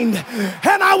mind,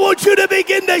 and I want you to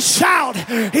begin to shout,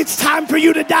 it's time for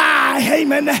you to die,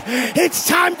 amen. It's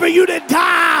time for you to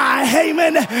die,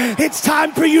 amen. It's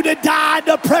time for you to die,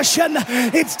 depression.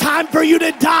 It's time for you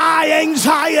to die,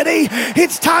 anxiety.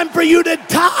 It's time for you to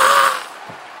die.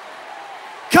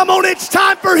 Come on, it's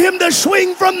time for him to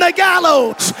swing from the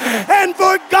gallows and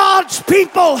for God's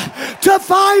people to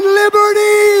find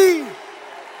liberty.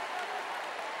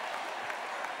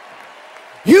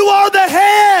 You are the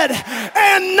head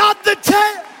and not the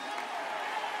tail.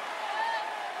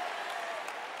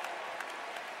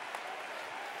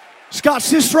 Scott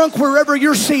Sistrunk, wherever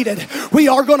you're seated, we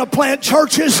are going to plant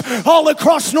churches all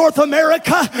across North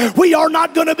America. We are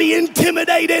not going to be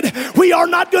intimidated. We are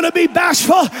not going to be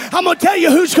bashful. I'm going to tell you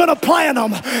who's going to plant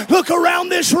them. Look around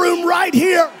this room right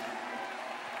here.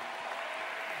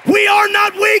 We are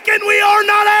not weak and we are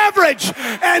not average.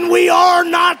 And we are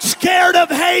not scared of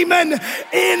Haman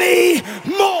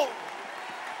anymore.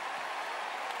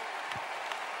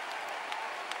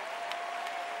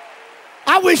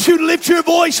 I wish you'd lift your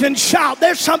voice and shout.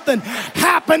 There's something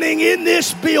happening in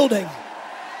this building.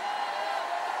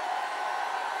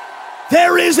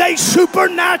 There is a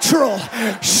supernatural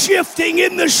shifting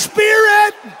in the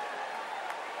spirit.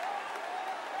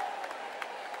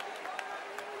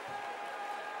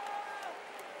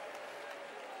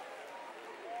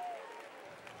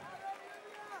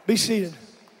 Be seated.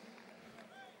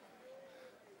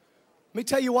 Let me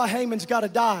tell you why Haman's got to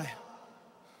die.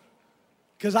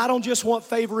 Because I don't just want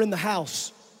favor in the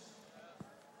house.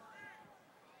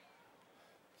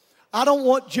 I don't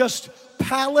want just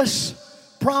palace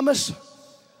promise.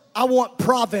 I want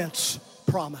province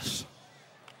promise.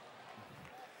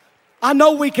 I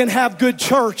know we can have good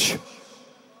church.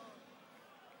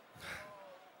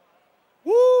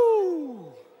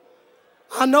 Woo!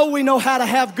 I know we know how to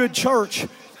have good church.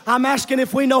 I'm asking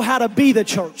if we know how to be the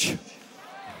church.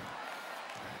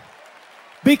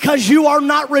 Because you are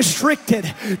not restricted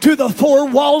to the four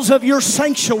walls of your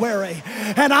sanctuary.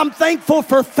 And I'm thankful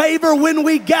for favor when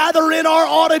we gather in our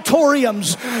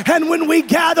auditoriums and when we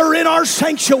gather in our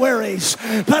sanctuaries.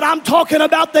 But I'm talking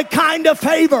about the kind of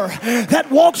favor that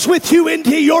walks with you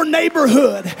into your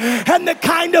neighborhood, and the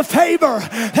kind of favor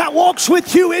that walks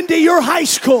with you into your high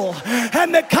school,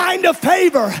 and the kind of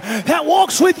favor that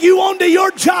walks with you onto your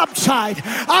job site.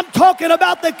 I'm talking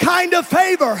about the kind of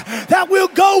favor that will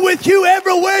go with you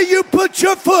everywhere you put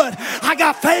your foot. I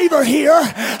got favor here.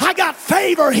 I got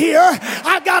favor here.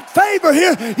 I got favor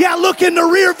here. Yeah, look in the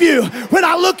rear view. When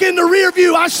I look in the rear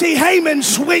view, I see Haman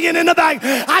swinging in the back.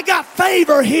 I got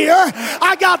favor here.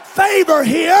 I got favor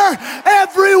here.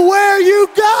 Everywhere you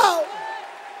go.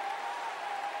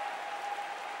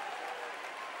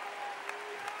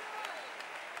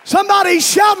 Somebody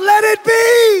shout, let it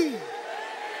be.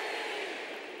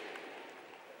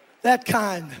 That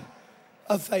kind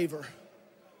of favor.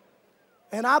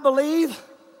 And I believe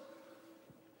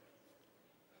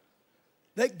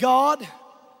that God,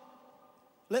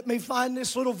 let me find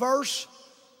this little verse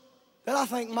that I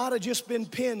think might have just been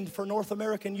penned for North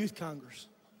American Youth Congress.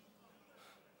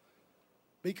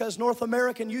 Because North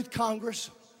American Youth Congress,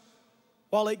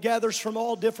 while it gathers from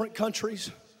all different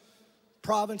countries,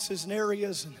 provinces and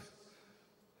areas, and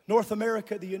North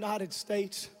America, the United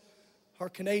States, our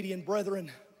Canadian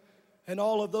brethren, and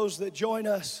all of those that join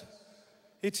us,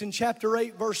 it's in chapter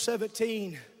 8, verse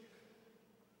 17,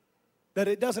 that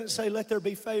it doesn't say, let there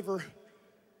be favor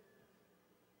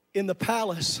in the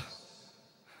palace.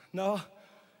 No,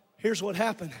 here's what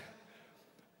happened.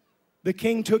 The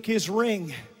king took his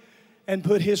ring and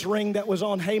put his ring that was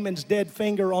on Haman's dead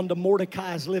finger onto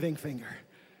Mordecai's living finger.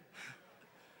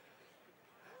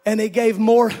 And he gave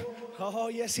oh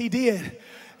yes he did.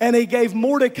 And he gave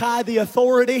Mordecai the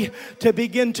authority to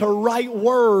begin to write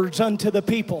words unto the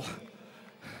people.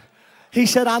 He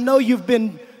said, I know you've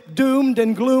been doomed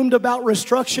and gloomed about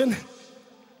destruction,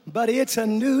 but it's a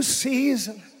new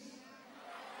season.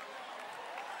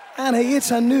 And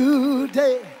it's a new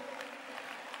day.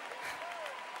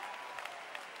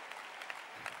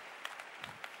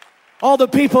 All the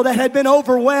people that had been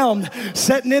overwhelmed,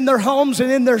 sitting in their homes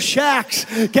and in their shacks,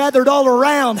 gathered all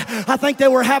around. I think they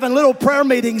were having little prayer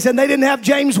meetings, and they didn't have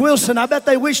James Wilson. I bet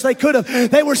they wish they could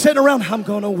have. They were sitting around, I'm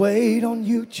going to wait on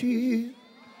you, Jesus.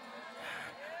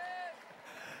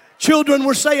 Children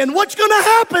were saying, what's going to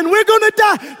happen? We're going to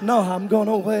die. No, I'm going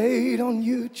to wait on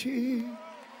you, Jesus.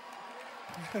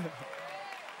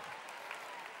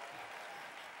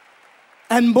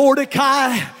 And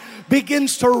Mordecai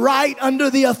begins to write under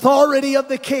the authority of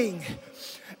the king.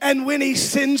 And when he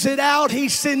sends it out, he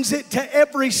sends it to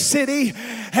every city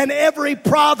and every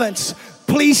province.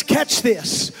 Please catch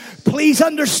this. Please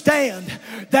understand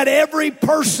that every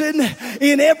person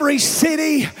in every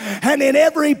city and in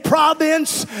every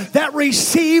province that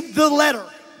received the letter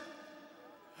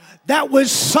that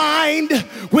was signed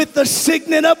with the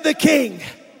signet of the king,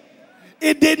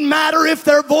 it didn't matter if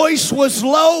their voice was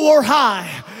low or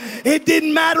high. It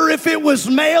didn't matter if it was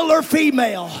male or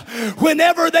female.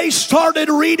 Whenever they started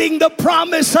reading the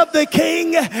promise of the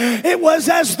king, it was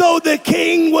as though the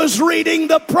king was reading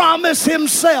the promise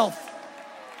himself.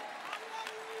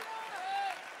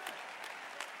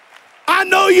 I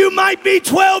know you might be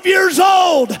 12 years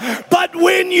old, but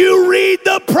when you read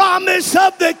the promise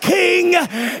of the king,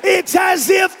 it's as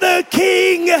if the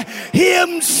king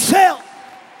himself.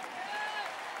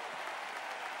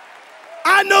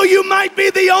 I know you might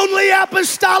be the only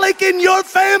apostolic in your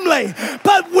family,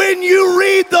 but when you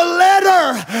read the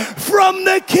letter from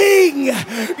the king,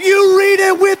 you read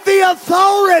it with the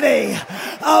authority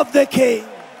of the king.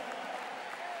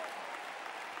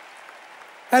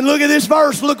 And look at this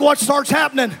verse. Look what starts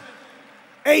happening.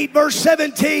 8 verse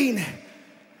 17.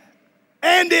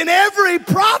 And in every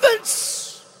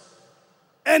province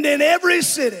and in every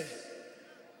city,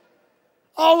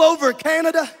 all over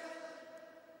Canada,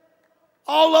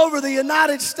 all over the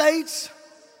United States,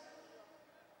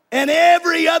 and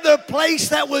every other place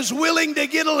that was willing to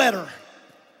get a letter,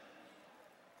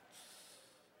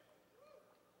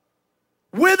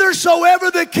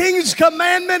 whithersoever the king's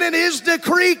commandment and his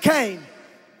decree came.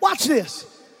 Watch this.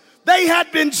 They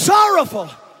had been sorrowful,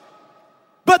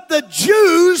 but the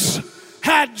Jews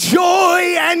had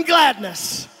joy and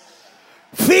gladness,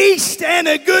 feast and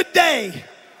a good day.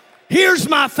 Here's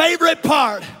my favorite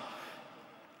part.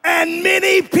 And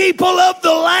many people of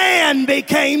the land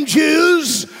became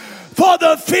Jews, for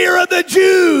the fear of the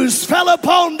Jews fell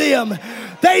upon them.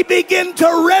 They begin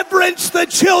to reverence the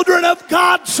children of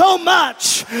God so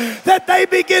much that they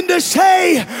begin to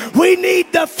say, we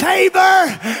need the favor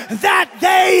that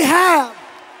they have.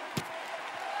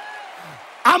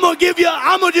 I'm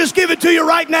gonna just give it to you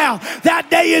right now. That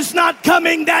day is not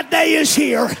coming, that day is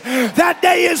here. That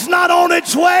day is not on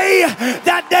its way,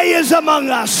 that day is among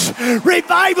us.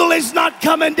 Revival is not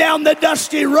coming down the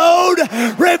dusty road.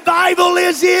 Revival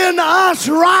is in us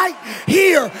right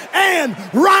here and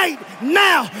right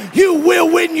now. You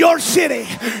will win your city.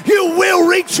 You will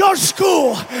reach your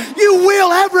school. You will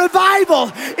have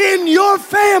revival in your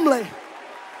family.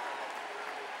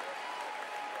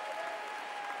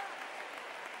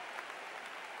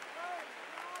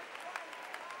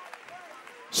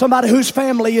 Somebody whose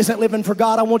family isn't living for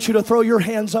God, I want you to throw your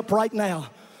hands up right now.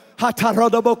 By the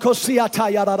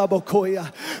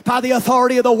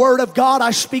authority of the Word of God,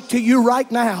 I speak to you right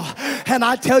now. And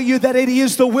I tell you that it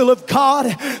is the will of God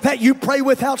that you pray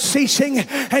without ceasing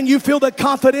and you feel the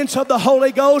confidence of the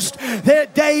Holy Ghost.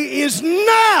 That day is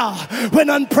now when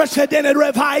unprecedented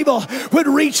revival would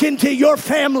reach into your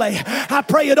family. I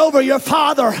pray it over your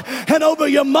father and over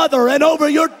your mother and over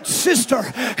your sister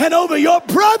and over your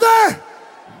brother.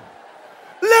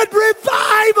 Let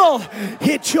revival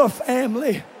hit your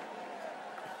family.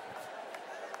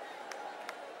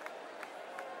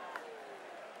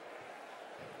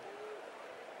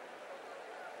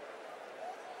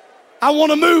 I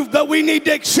want to move, but we need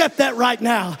to accept that right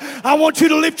now. I want you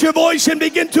to lift your voice and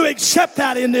begin to accept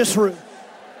that in this room.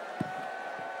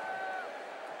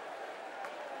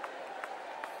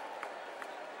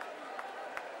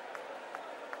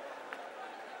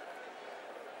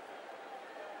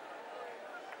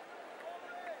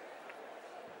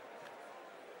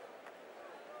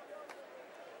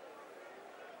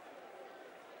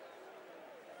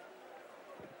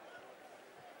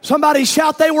 Somebody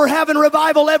shout, they were having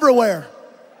revival everywhere.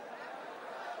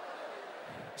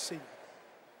 See,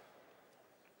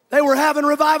 they were having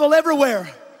revival everywhere.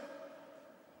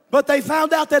 But they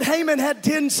found out that Haman had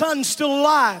 10 sons still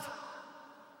alive.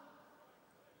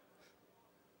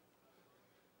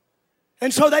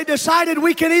 And so they decided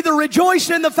we can either rejoice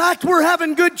in the fact we're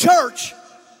having good church,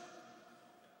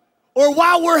 or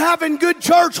while we're having good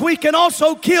church, we can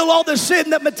also kill all the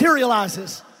sin that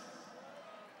materializes.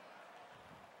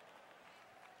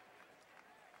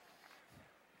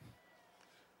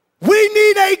 We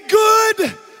need a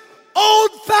good,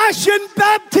 old-fashioned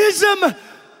baptism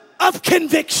of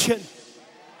conviction.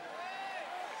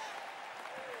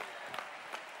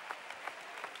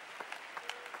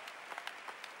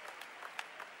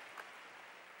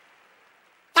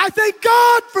 I thank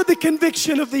God for the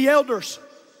conviction of the elders.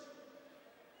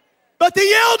 But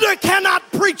the elder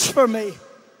cannot preach for me.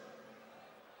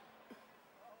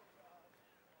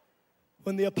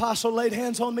 When the apostle laid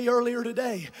hands on me earlier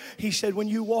today, he said, when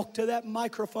you walk to that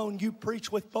microphone, you preach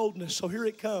with boldness. So here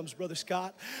it comes, Brother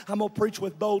Scott. I'm going to preach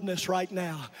with boldness right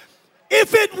now.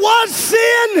 If it was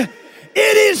sin,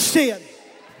 it is sin.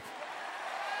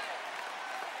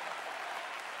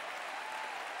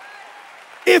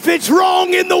 If it's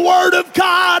wrong in the Word of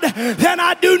God, then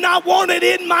I do not want it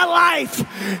in my life.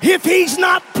 If He's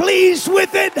not pleased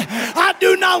with it, I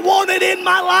do not want it in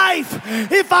my life.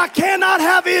 If I cannot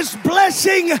have His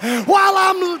blessing while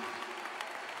I'm...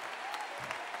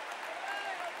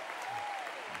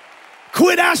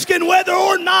 Quit asking whether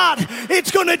or not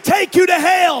it's going to take you to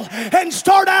hell and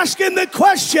start asking the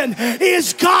question,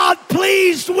 is God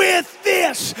pleased with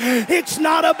this? It's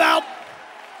not about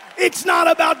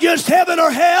just heaven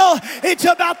or hell. It's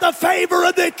about the favor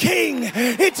of the King.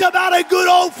 It's about a good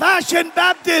old-fashioned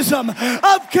baptism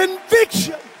of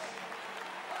conviction.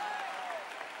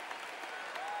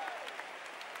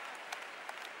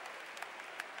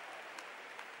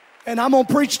 And I'm going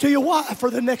to preach to you why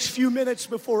for the next few minutes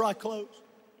before I close.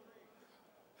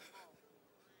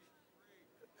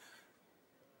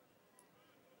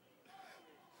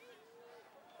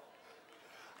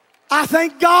 I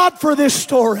thank God for this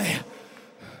story.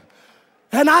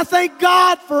 And I thank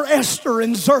God for Esther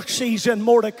and Xerxes and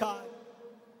Mordecai.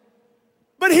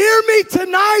 But hear me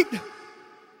tonight.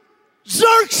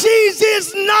 Xerxes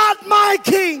is not my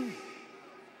king.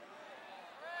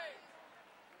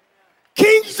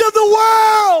 Kings of the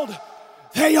world,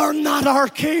 they are not our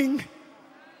king.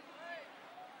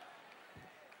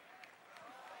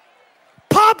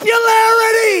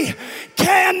 Popularity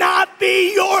cannot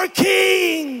be your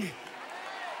king.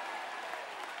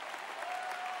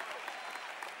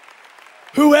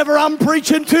 Whoever I'm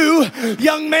preaching to,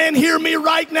 young man, hear me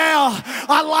right now.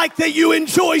 I like that you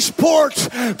enjoy sports,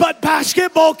 but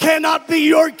basketball cannot be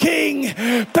your king.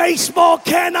 Baseball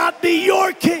cannot be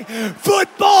your king.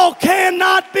 Football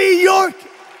cannot be your king.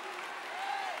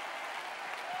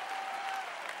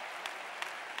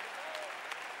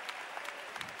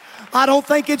 I don't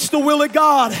think it's the will of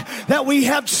God that we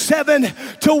have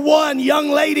 7-1 young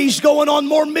ladies going on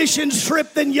more missions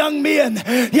trip than young men.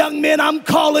 Young men, I'm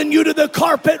calling you to the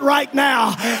carpet right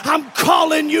now. I'm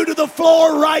calling you to the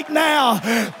floor right now.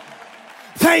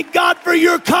 Thank God for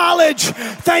your college.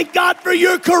 Thank God for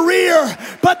your career.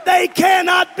 But they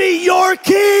cannot be your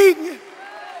king.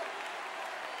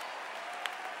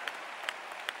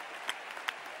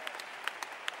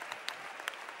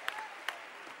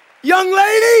 Young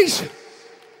ladies,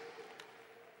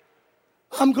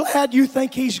 I'm glad you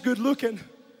think he's good looking.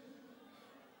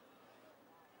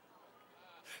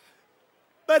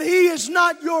 But he is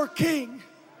not your king.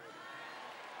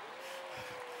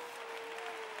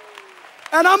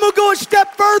 And I'm going to go a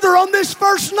step further on this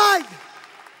first night.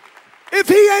 If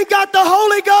he ain't got the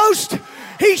Holy Ghost,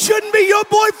 he shouldn't be your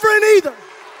boyfriend either.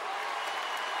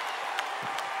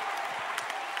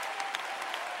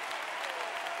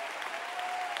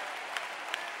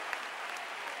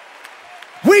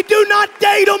 We do not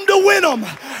date them to win them.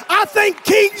 I think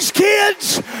king's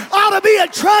kids ought to be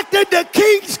attracted to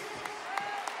king's.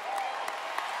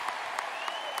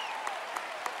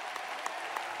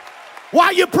 Why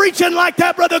are you preaching like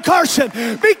that, Brother Carson?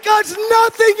 Because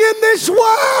nothing in this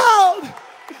world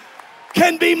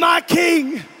can be my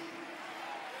king.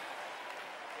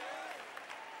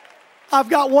 I've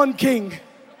got one king.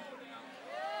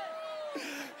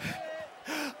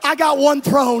 I got one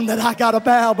throne that I got to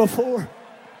bow before.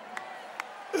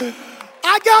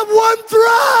 I got one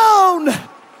throne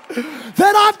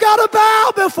that I've got to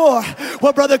bow before.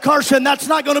 Well, Brother Carson, that's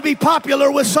not going to be popular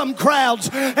with some crowds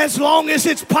as long as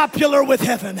it's popular with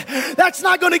heaven. That's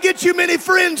not going to get you many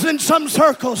friends in some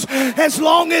circles. As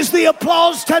long as the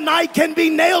applause tonight can be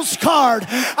nail scarred,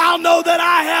 I'll know that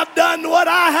I have done what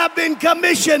I have been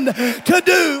commissioned to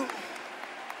do.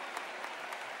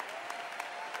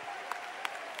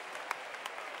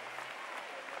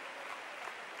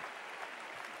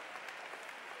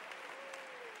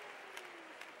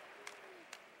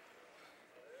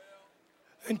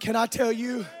 And can I tell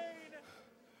you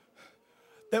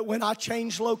that when I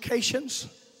change locations,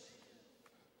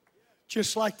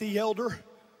 just like the elder,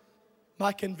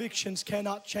 my convictions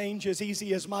cannot change as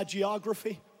easy as my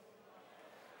geography?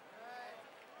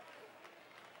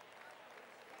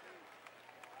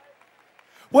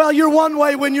 Well, you're one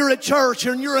way when you're at church,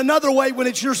 and you're another way when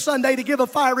it's your Sunday to give a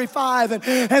fiery five,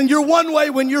 and you're one way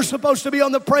when you're supposed to be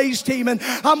on the praise team, and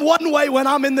I'm one way when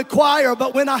I'm in the choir,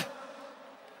 but when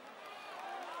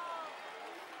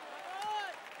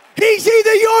he's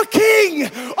either your king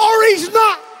or he's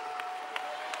not.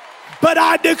 But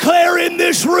I declare in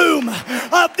this room,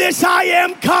 of this I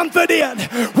am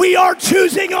confident, we are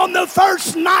choosing on the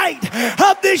first night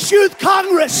of this youth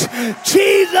congress,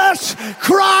 Jesus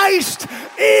Christ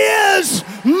is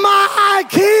my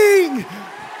King.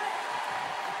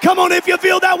 Come on, if you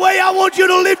feel that way, I want you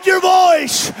to lift your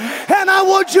voice and I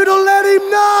want you to let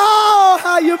him know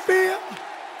how you feel.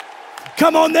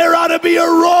 Come on, there ought to be a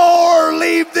roar.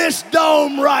 Leave this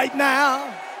dome right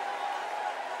now.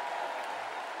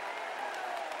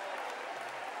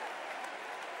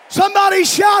 Somebody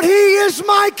shout, he is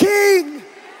my King.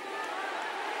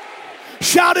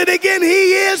 Shout it again,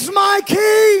 he is my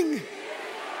King.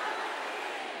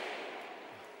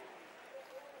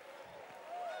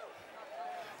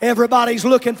 Everybody's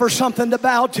looking for something to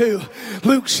bow to.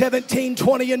 Luke 17,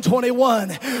 20 and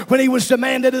 21. When he was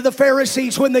demanded of the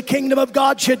Pharisees when the kingdom of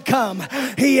God should come,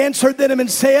 he answered them and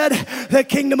said, the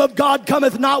kingdom of God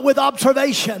cometh not with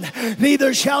observation,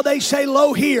 neither shall they say,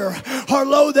 lo here, or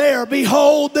lo there.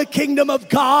 Behold, the kingdom of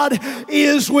God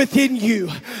is within you.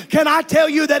 Can I tell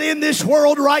you that in this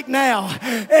world right now,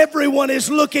 everyone is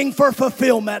looking for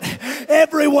fulfillment.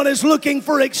 Everyone is looking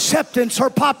for acceptance or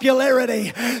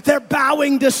popularity. They're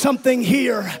bowing to something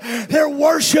here. They're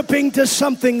worshiping to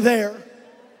something there.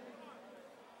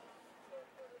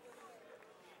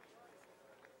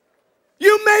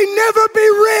 You may never be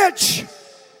rich,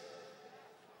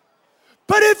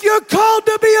 but if you're called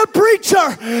to be a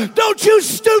preacher, don't you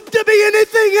stoop to be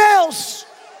anything else.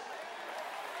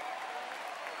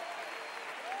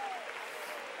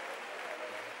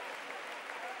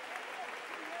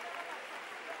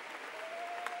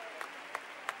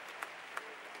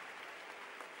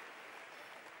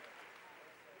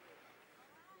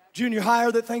 Junior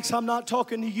higher that thinks I'm not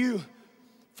talking to you,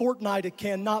 Fortnite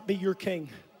cannot be your king.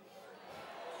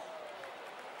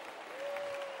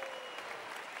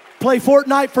 Play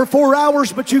Fortnite for 4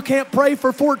 hours, but you can't pray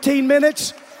for 14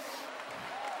 minutes.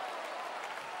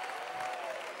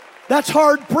 That's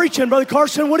hard preaching, Brother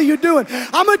Carson. What are you doing?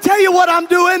 I'm going to tell you what I'm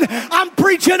doing. I'm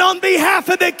preaching on behalf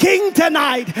of the King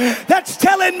tonight. That's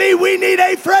telling me we need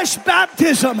a fresh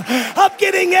baptism of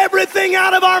getting everything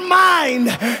out of our mind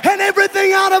and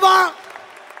everything out of our...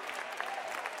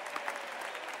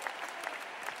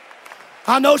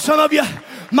 I know some of you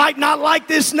might not like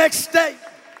this next statement.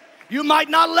 You might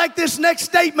not like this next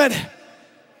statement.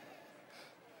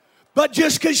 But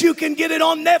just because you can get it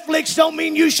on Netflix don't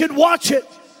mean you should watch it.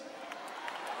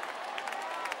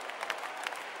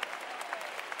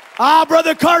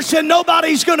 Brother Carson,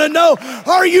 nobody's going to know.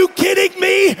 Are you kidding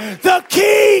me? The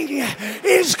King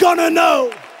is going to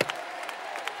know.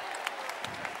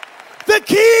 The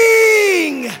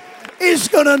King is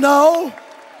going to know.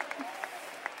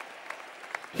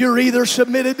 You're either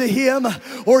submitted to him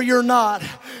or you're not.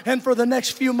 And for the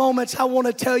next few moments, I want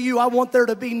to tell you, I want there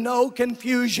to be no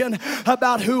confusion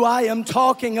about who I am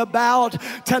talking about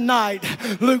tonight.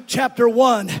 Luke chapter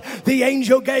 1, the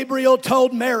angel Gabriel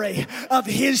told Mary, of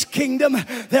his kingdom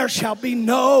there shall be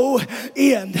no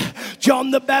end.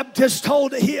 John the Baptist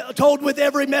told with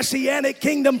every messianic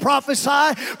kingdom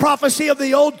prophecy of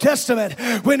the Old Testament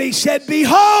when he said,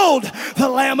 behold, the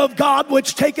Lamb of God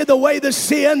which taketh away the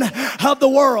sin of the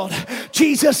world.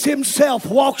 Jesus himself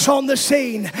walks on the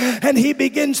scene and he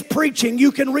begins preaching.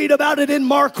 You can read about it in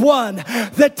Mark 1.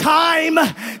 The time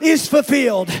is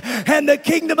fulfilled and the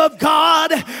kingdom of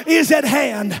God is at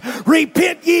hand.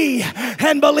 Repent ye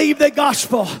and believe the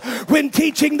gospel. When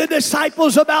teaching the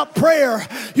disciples about prayer,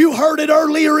 you heard it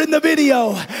earlier in the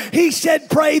video. He said,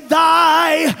 pray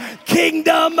thy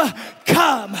kingdom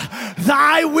come.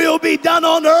 Thy will be done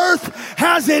on earth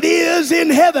as it is in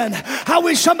heaven. I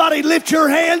wish somebody lift your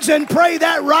hands and pray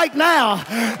that right now.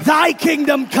 Thy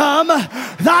kingdom come.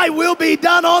 Thy will be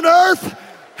done on earth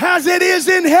as it is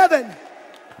in heaven.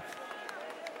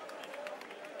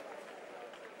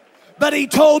 But he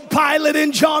told Pilate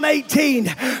in John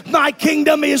 18, my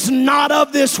kingdom is not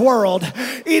of this world.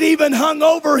 It even hung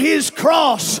over his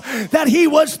cross that he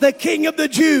was the King of the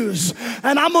Jews.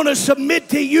 And I'm going to submit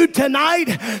to you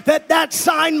tonight that that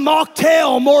sign mocked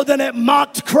hell more than it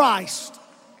mocked Christ.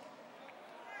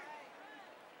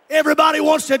 Everybody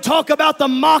wants to talk about the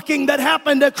mocking that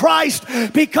happened to Christ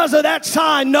because of that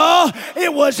sign. No,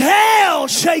 it was hell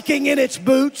shaking in its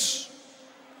boots.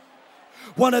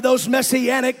 One of those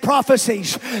messianic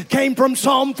prophecies came from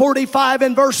Psalm 45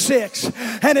 and verse 6,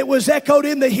 and it was echoed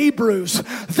in the Hebrews.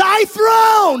 Thy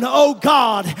throne, O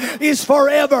God, is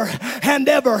forever and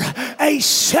ever. A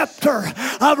scepter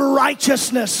of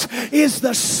righteousness is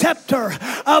the scepter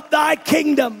of thy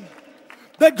kingdom.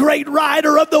 The great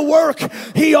writer of the work,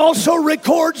 he also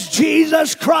records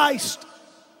Jesus Christ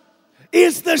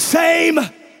is the same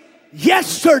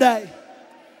yesterday,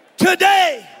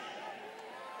 today.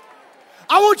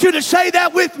 I want you to say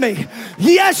that with me.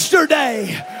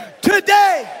 Yesterday,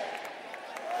 today.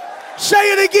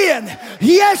 Say it again.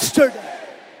 Yesterday.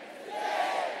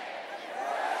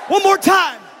 One more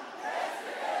time.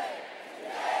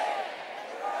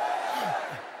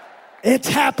 It's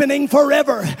happening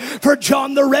forever. For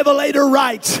John the Revelator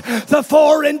writes, the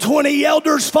 24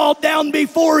 elders fall down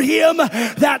before him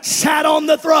that sat on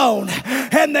the throne,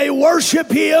 and they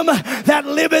worship him that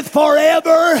liveth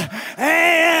forever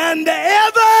and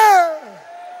ever.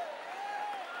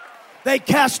 They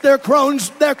cast their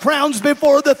crowns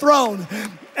before the throne.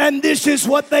 And this is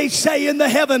what they say in the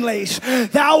heavenlies.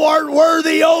 Thou art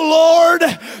worthy, O Lord,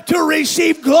 to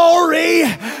receive glory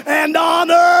and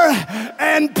honor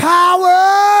and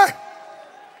power.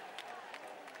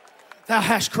 Thou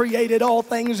hast created all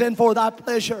things, and for thy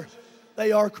pleasure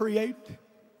they are created.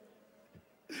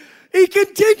 He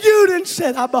continued and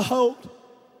said, I behold,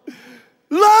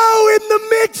 lo, in the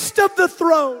midst of the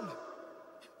throne,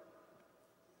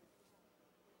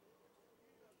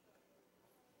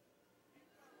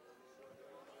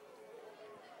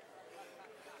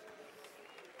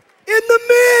 in the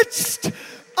midst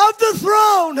of the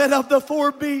throne and of the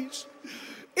four beasts,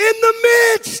 in the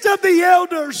midst of the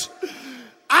elders,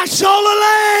 I saw a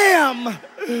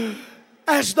lamb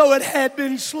as though it had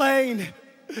been slain.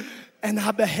 And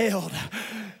I beheld,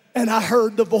 and I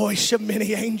heard the voice of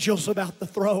many angels about the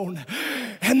throne,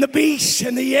 and the beasts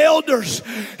and the elders,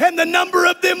 and the number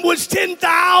of them was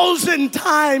 10,000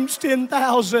 times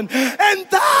 10,000, and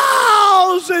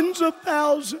thousands of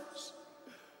thousands.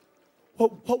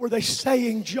 What were they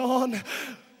saying, John?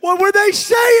 What were they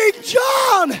saying,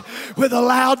 John? With a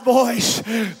loud voice,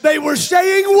 they were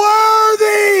saying,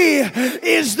 worthy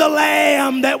is the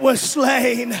Lamb that was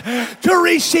slain to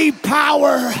receive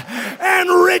power and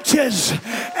riches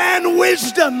and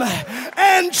wisdom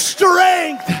and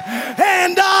strength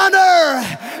and honor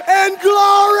and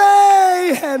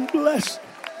glory and blessing.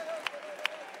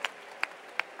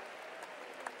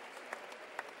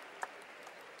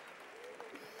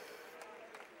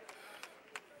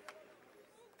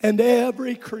 And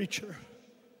every creature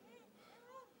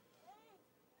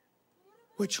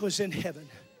which was in heaven.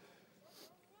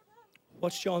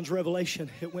 What's John's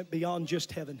revelation? It went beyond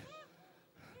just heaven.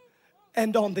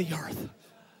 And on the earth.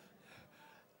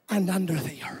 And under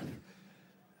the earth.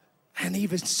 And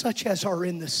even such as are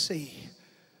in the sea.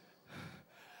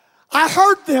 I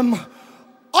heard them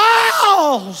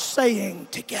all saying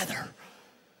together,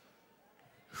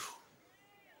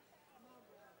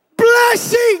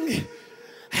 blessing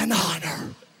and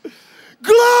honor,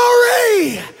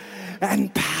 glory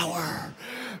and power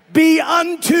be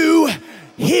unto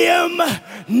him,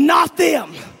 not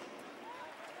them.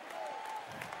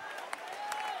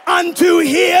 Unto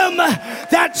him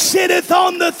that sitteth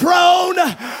on the throne,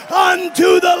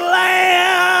 unto the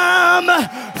Lamb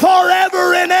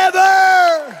forever and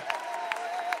ever.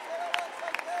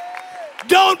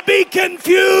 Don't be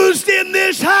confused in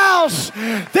this house.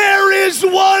 There is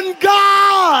one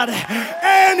God,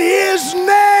 and his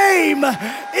name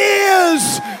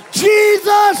is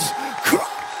Jesus Christ.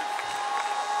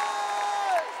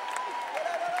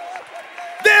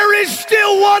 There is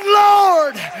still one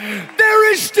Lord.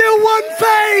 There is still one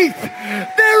faith.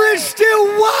 There is still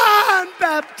one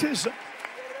baptism.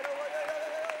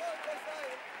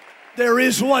 There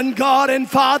is one God and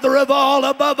Father of all,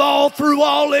 above all, through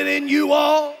all, and in you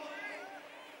all.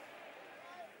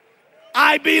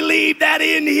 I believe that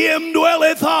in him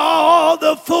dwelleth all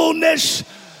the fullness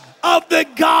of the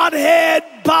Godhead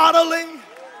bodily.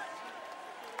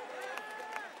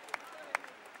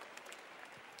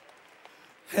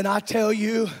 And I tell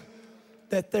you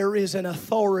that there is an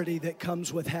authority that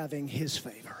comes with having his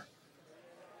favor.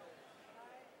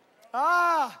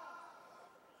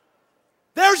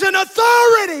 There's an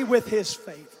authority with his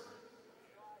favor.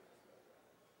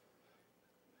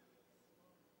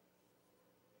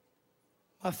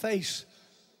 My face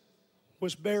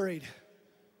was buried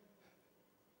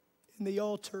in the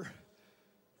altar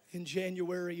in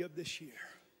January of this year.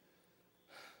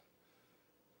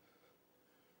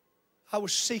 I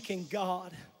was seeking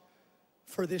God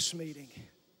for this meeting.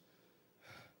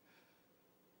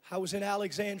 I was in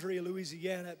Alexandria,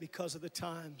 Louisiana because of the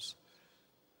times.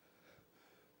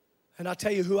 And I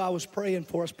tell you who I was praying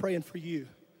for. I was praying for you.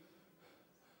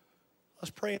 I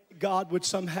was praying that God would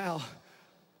somehow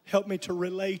help me to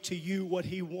relay to you what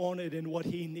he wanted and what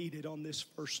he needed on this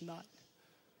first night.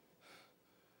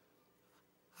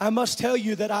 I must tell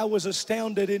you that I was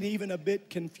astounded and even a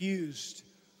bit confused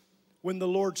when the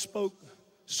Lord spoke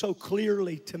so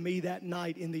clearly to me that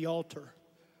night in the altar.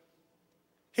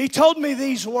 He told me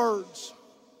these words.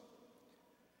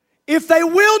 If they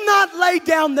will not lay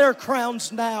down their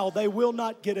crowns now, they will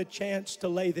not get a chance to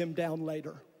lay them down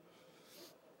later.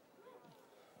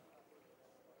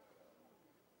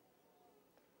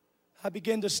 I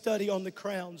began to study on the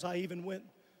crowns. I even went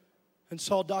and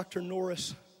saw Dr.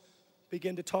 Norris,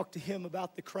 began to talk to him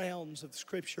about the crowns of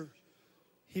Scripture.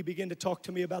 He began to talk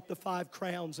to me about the 5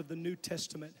 crowns of the New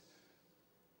Testament.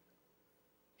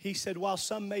 He said, while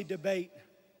some may debate,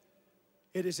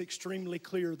 it is extremely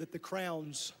clear that the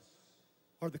crowns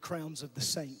are the crowns of the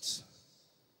saints.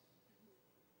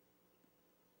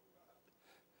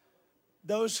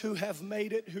 Those who have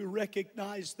made it, who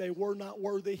recognize they were not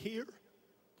worthy here,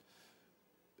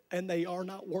 and they are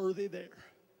not worthy there.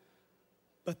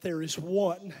 But there is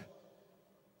one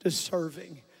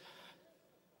deserving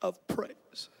of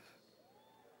praise.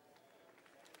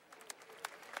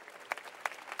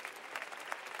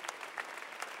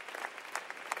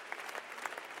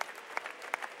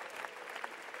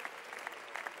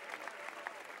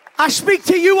 I speak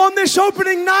to you on this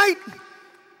opening night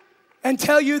and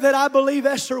tell you that I believe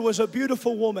Esther was a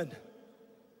beautiful woman.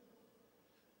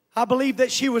 I believe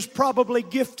that she was probably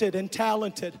gifted and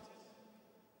talented.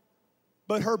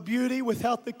 But her beauty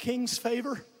without the king's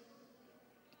favor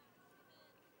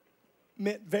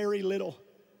meant very little.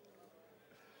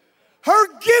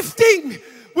 Her gifting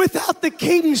without the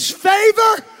king's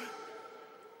favor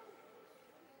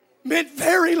meant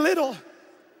very little.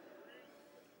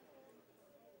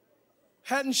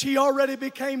 Hadn't she already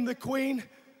became the queen?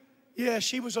 Yeah,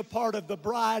 she was a part of the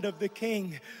bride of the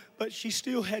king, but she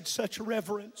still had such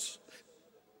reverence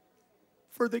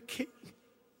for the king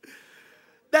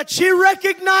that she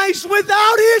recognized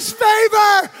without his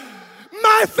favor,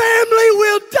 my family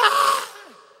will die.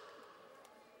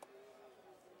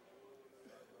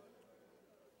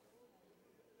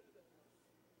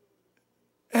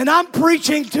 And I'm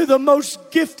preaching to the most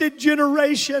gifted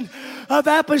generation of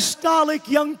apostolic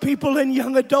young people and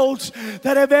young adults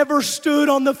that have ever stood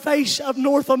on the face of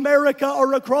North America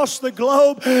or across the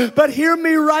globe. But hear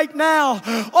me right now.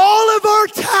 All of our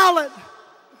talent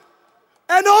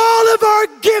and all of our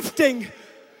gifting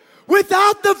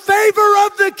without the favor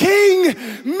of the King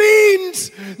means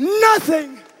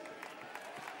nothing.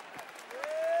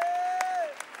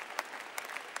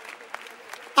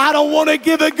 I don't want to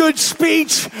give a good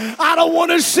speech. I don't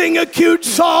want to sing a cute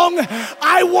song.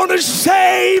 I want to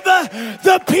save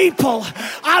the people.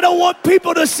 I don't want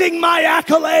people to sing my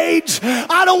accolades.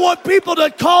 I don't want people to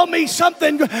call me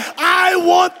something. I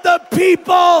want the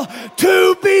people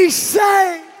to be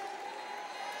saved.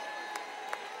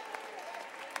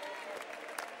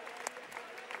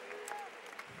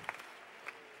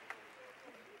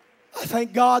 I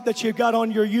thank God that you got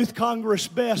on your youth congress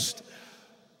best.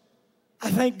 I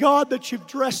thank God that you've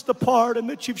dressed the part and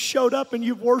that you've showed up and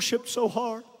you've worshiped so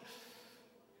hard.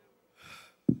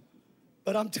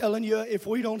 But I'm telling you, if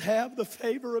we don't have the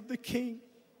favor of the King,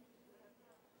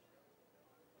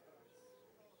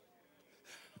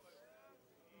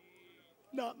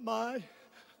 not mine,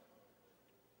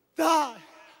 thy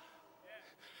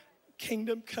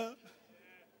kingdom come.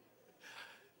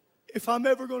 If I'm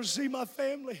ever going to see my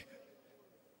family,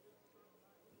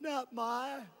 not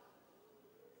mine,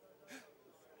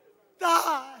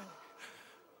 thy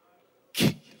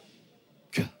kingdom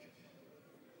come.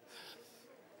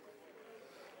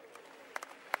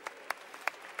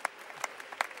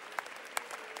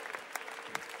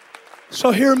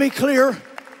 So hear me clear.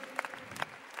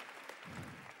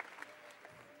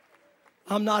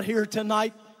 I'm not here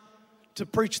tonight to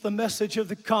preach the message of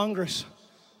the Congress.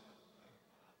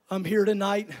 I'm here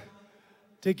tonight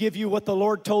to give you what the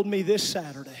Lord told me this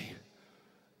Saturday.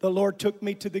 The Lord took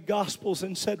me to the Gospels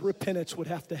and said repentance would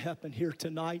have to happen here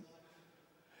tonight.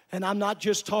 And I'm not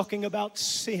just talking about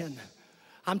sin.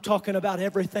 I'm talking about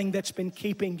everything that's been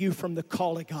keeping you from the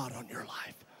call of God on your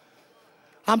life.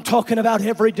 I'm talking about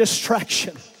every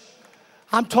distraction.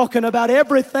 I'm talking about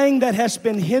everything that has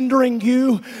been hindering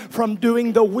you from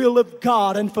doing the will of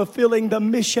God and fulfilling the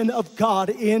mission of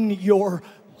God in your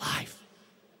life.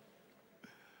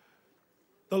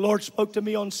 The Lord spoke to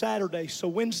me on Saturday, so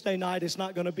Wednesday night is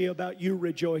not going to be about you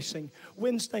rejoicing.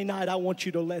 Wednesday night, I want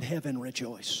you to let heaven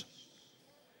rejoice.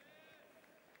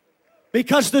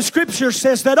 Because the Scripture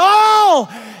says that all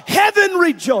heaven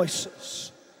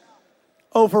rejoices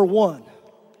over one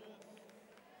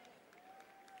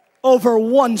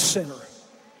sinner.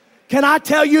 Can I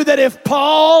tell you that if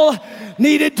Paul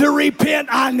needed to repent,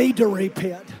 I need to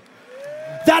repent.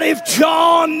 That if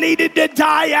John needed to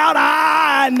die out,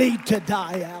 I need to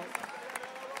die out.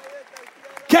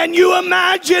 Can you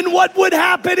imagine what would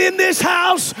happen in this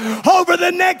house over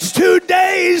the next 2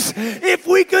 days if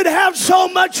we could have so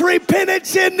much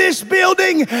repentance in this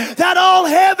building that all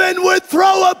heaven would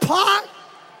throw a party.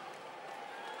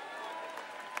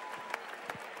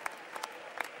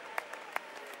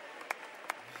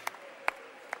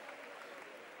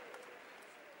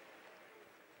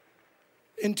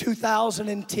 In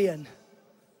 2010,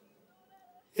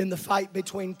 in the fight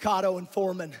between Cotto and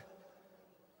Foreman,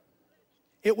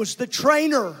 it was the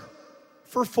trainer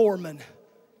for Foreman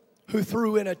who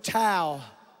threw in a towel.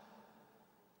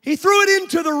 He threw it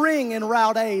into the ring in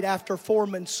Route 8 after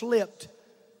Foreman slipped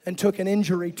and took an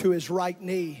injury to his right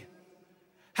knee.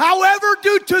 However,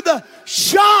 due to the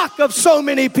shock of so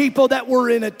many people that were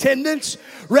in attendance,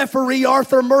 referee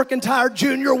Arthur McIntyre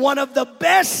Jr., one of the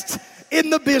best in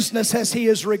the business as he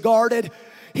is regarded,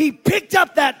 he picked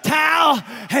up that towel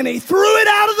and he threw it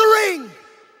out of the ring.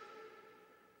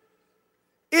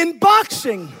 In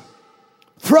boxing,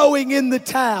 throwing in the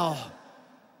towel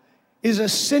is a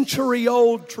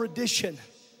century-old tradition,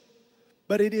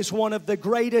 but it is one of the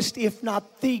greatest, if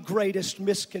not the greatest,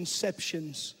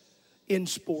 misconceptions in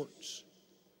sports.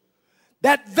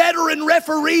 That veteran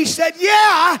referee said,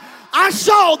 yeah, I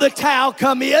saw the towel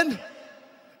come in,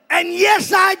 and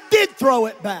yes, I did throw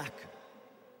it back.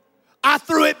 I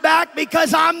threw it back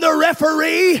because I'm the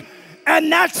referee,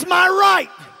 and that's my right.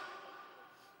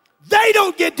 They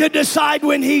don't get to decide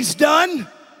when he's done.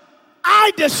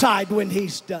 I decide when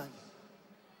he's done.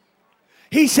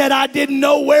 He said, I didn't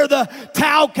know where the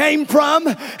towel came from,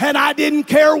 and I didn't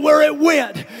care where it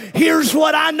went. Here's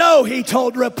what I know, he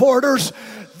told reporters.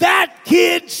 That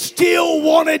kid still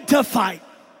wanted to fight.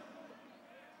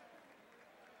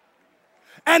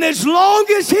 And as long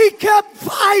as he kept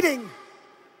fighting,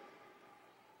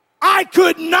 I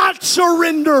could not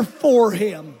surrender for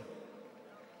him.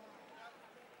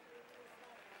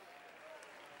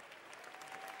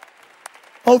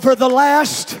 Over the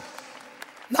last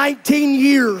 19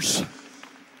 years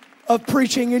of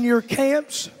preaching in your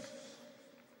camps,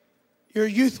 your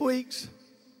youth weeks,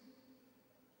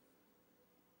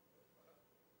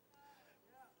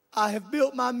 I have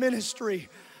built my ministry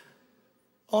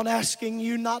on asking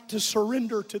you not to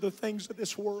surrender to the things of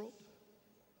this world.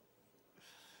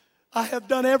 I have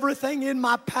done everything in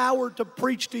my power to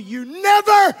preach to you,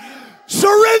 never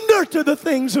surrender to the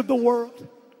things of the world.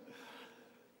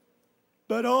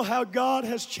 But oh, how God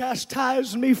has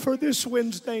chastised me for this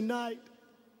Wednesday night.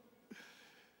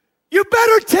 You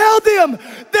better tell them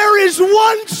there is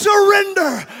one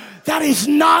surrender that is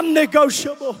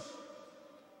non-negotiable.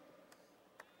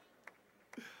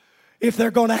 If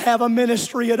they're going to have a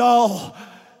ministry at all,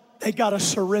 they got to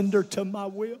surrender to my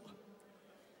will.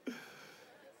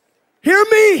 Hear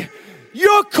me,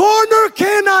 your corner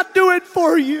cannot do it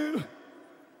for you.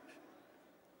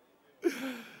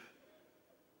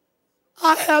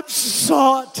 I have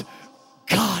sought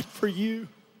God for you.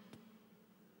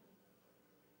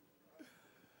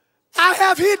 I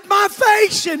have hid my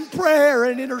face in prayer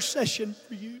and intercession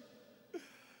for you.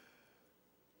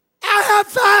 I have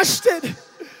fasted.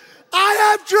 I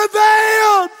have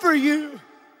travailed for you.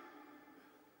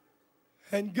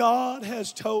 And God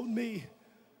has told me,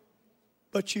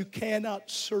 but you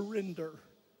cannot surrender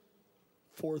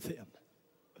for them.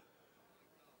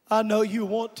 I know you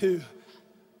want to,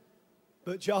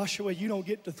 but Joshua, you don't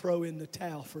get to throw in the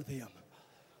towel for them.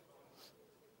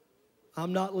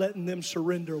 I'm not letting them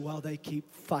surrender while they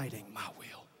keep fighting my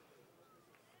will.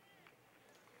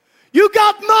 You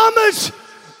got mamas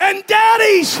and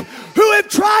daddies who have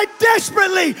tried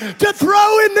desperately to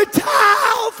throw in the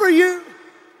towel for you.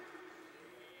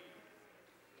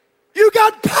 You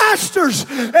got pastors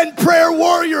and prayer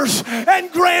warriors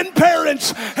and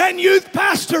grandparents and youth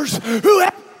pastors who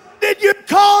have did your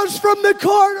cause from the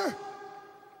corner.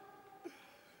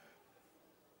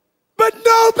 But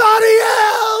nobody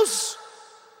else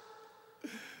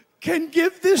can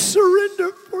give this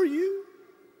surrender for you.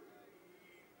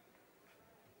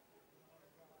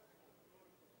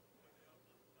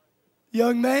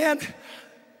 Young man,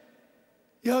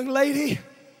 young lady,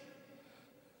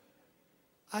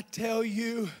 I tell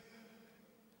you,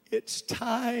 it's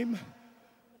time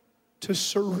to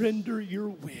surrender your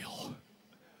will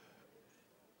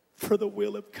for the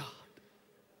will of God.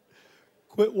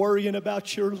 Quit worrying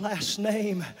about your last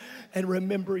name and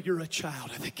remember you're a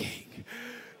child of the King.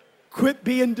 Quit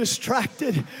being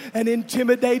distracted and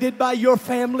intimidated by your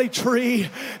family tree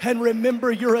and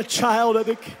remember you're a child of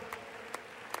the King.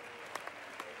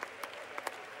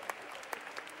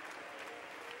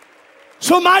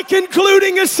 So my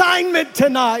concluding assignment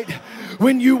tonight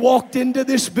When you walked into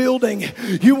this building,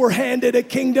 you were handed a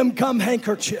Kingdom Come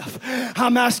handkerchief.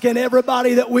 I'm asking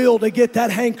everybody that will to get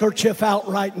that handkerchief out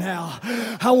right now.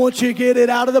 I want you to get it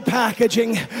out of the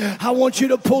packaging. I want you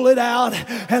to pull it out,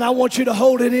 and I want you to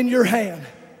hold it in your hand.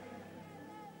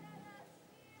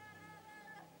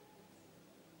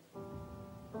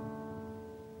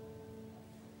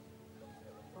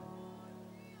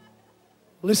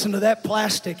 Listen to that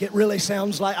plastic. It really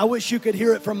sounds like, I wish you could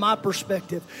hear it from my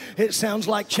perspective. It sounds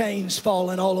like chains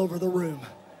falling all over the room.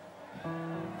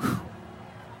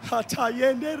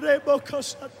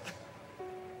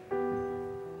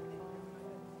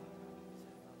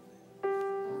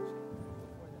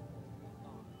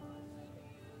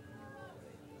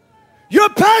 Your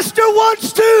pastor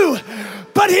wants to,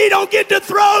 but he don't get to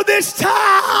throw this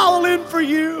towel in for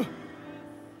you.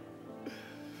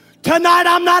 Tonight,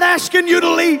 I'm not asking you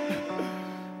to leap.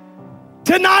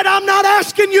 Tonight, I'm not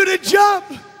asking you to jump.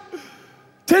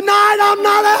 Tonight, I'm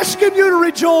not asking you to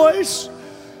rejoice.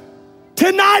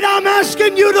 Tonight, I'm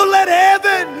asking you to let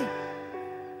heaven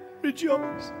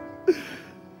rejoice.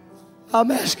 I'm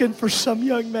asking for some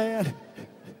young man.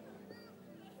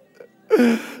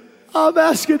 I'm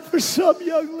asking for some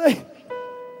young lady.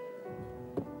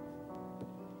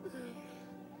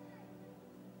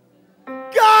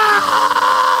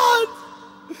 God,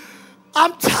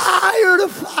 I'm tired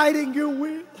of fighting your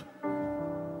will.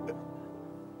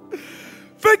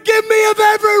 Forgive me of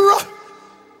every wrong.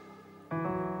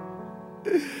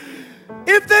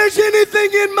 If there's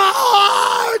anything in my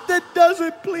heart that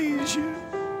doesn't please you,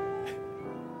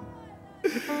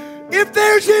 if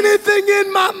there's anything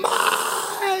in my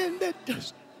mind that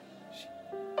doesn't,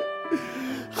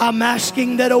 I'm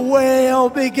asking that a well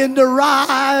begin to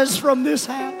rise from this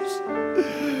house.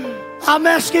 I'm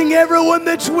asking everyone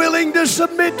that's willing to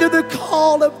submit to the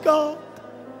call of God,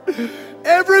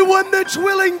 everyone that's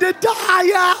willing to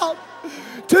die out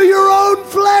to your own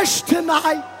flesh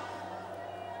tonight.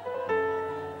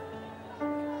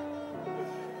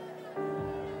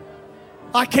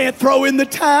 I can't throw in the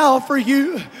towel for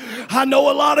you. I know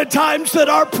a lot of times that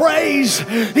our praise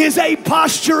is a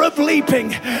posture of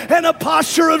leaping and a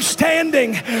posture of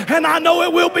standing. And I know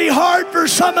it will be hard for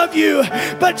some of you,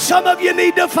 but some of you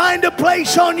need to find a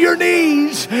place on your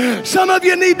knees. Some of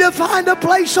you need to find a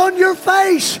place on your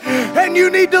face, and you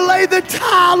need to lay the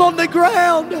towel on the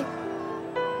ground.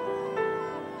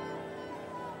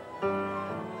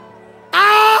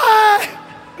 I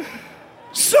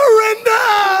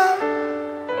surrender.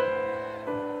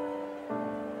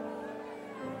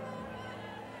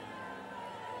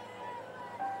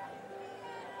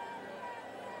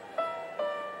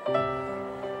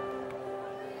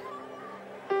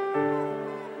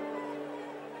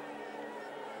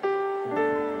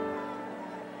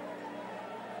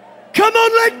 Come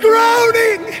on, let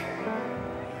groaning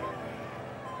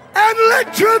and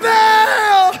let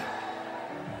travail.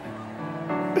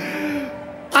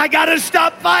 I got to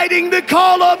stop fighting the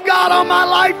call of God on my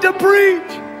life to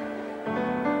preach.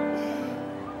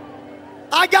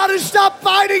 I got to stop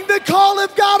fighting the call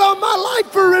of God on my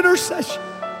life for intercession.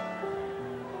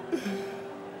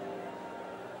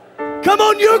 Come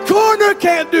on, your corner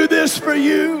can't do this for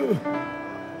you.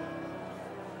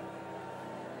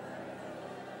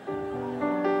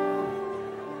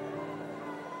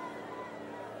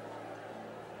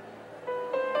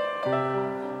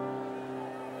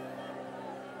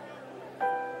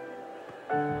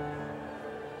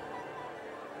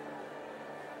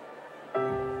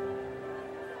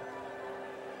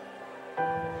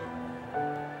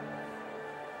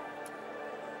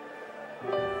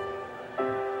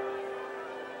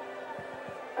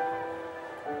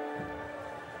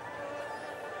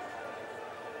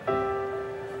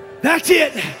 That's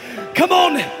it. Come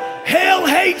on. Hell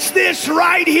hates this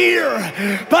right here,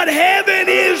 but heaven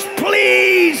is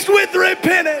pleased with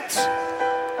repentance.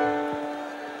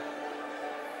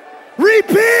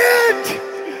 Repent.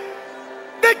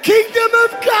 The kingdom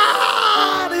of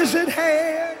God is at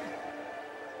hand.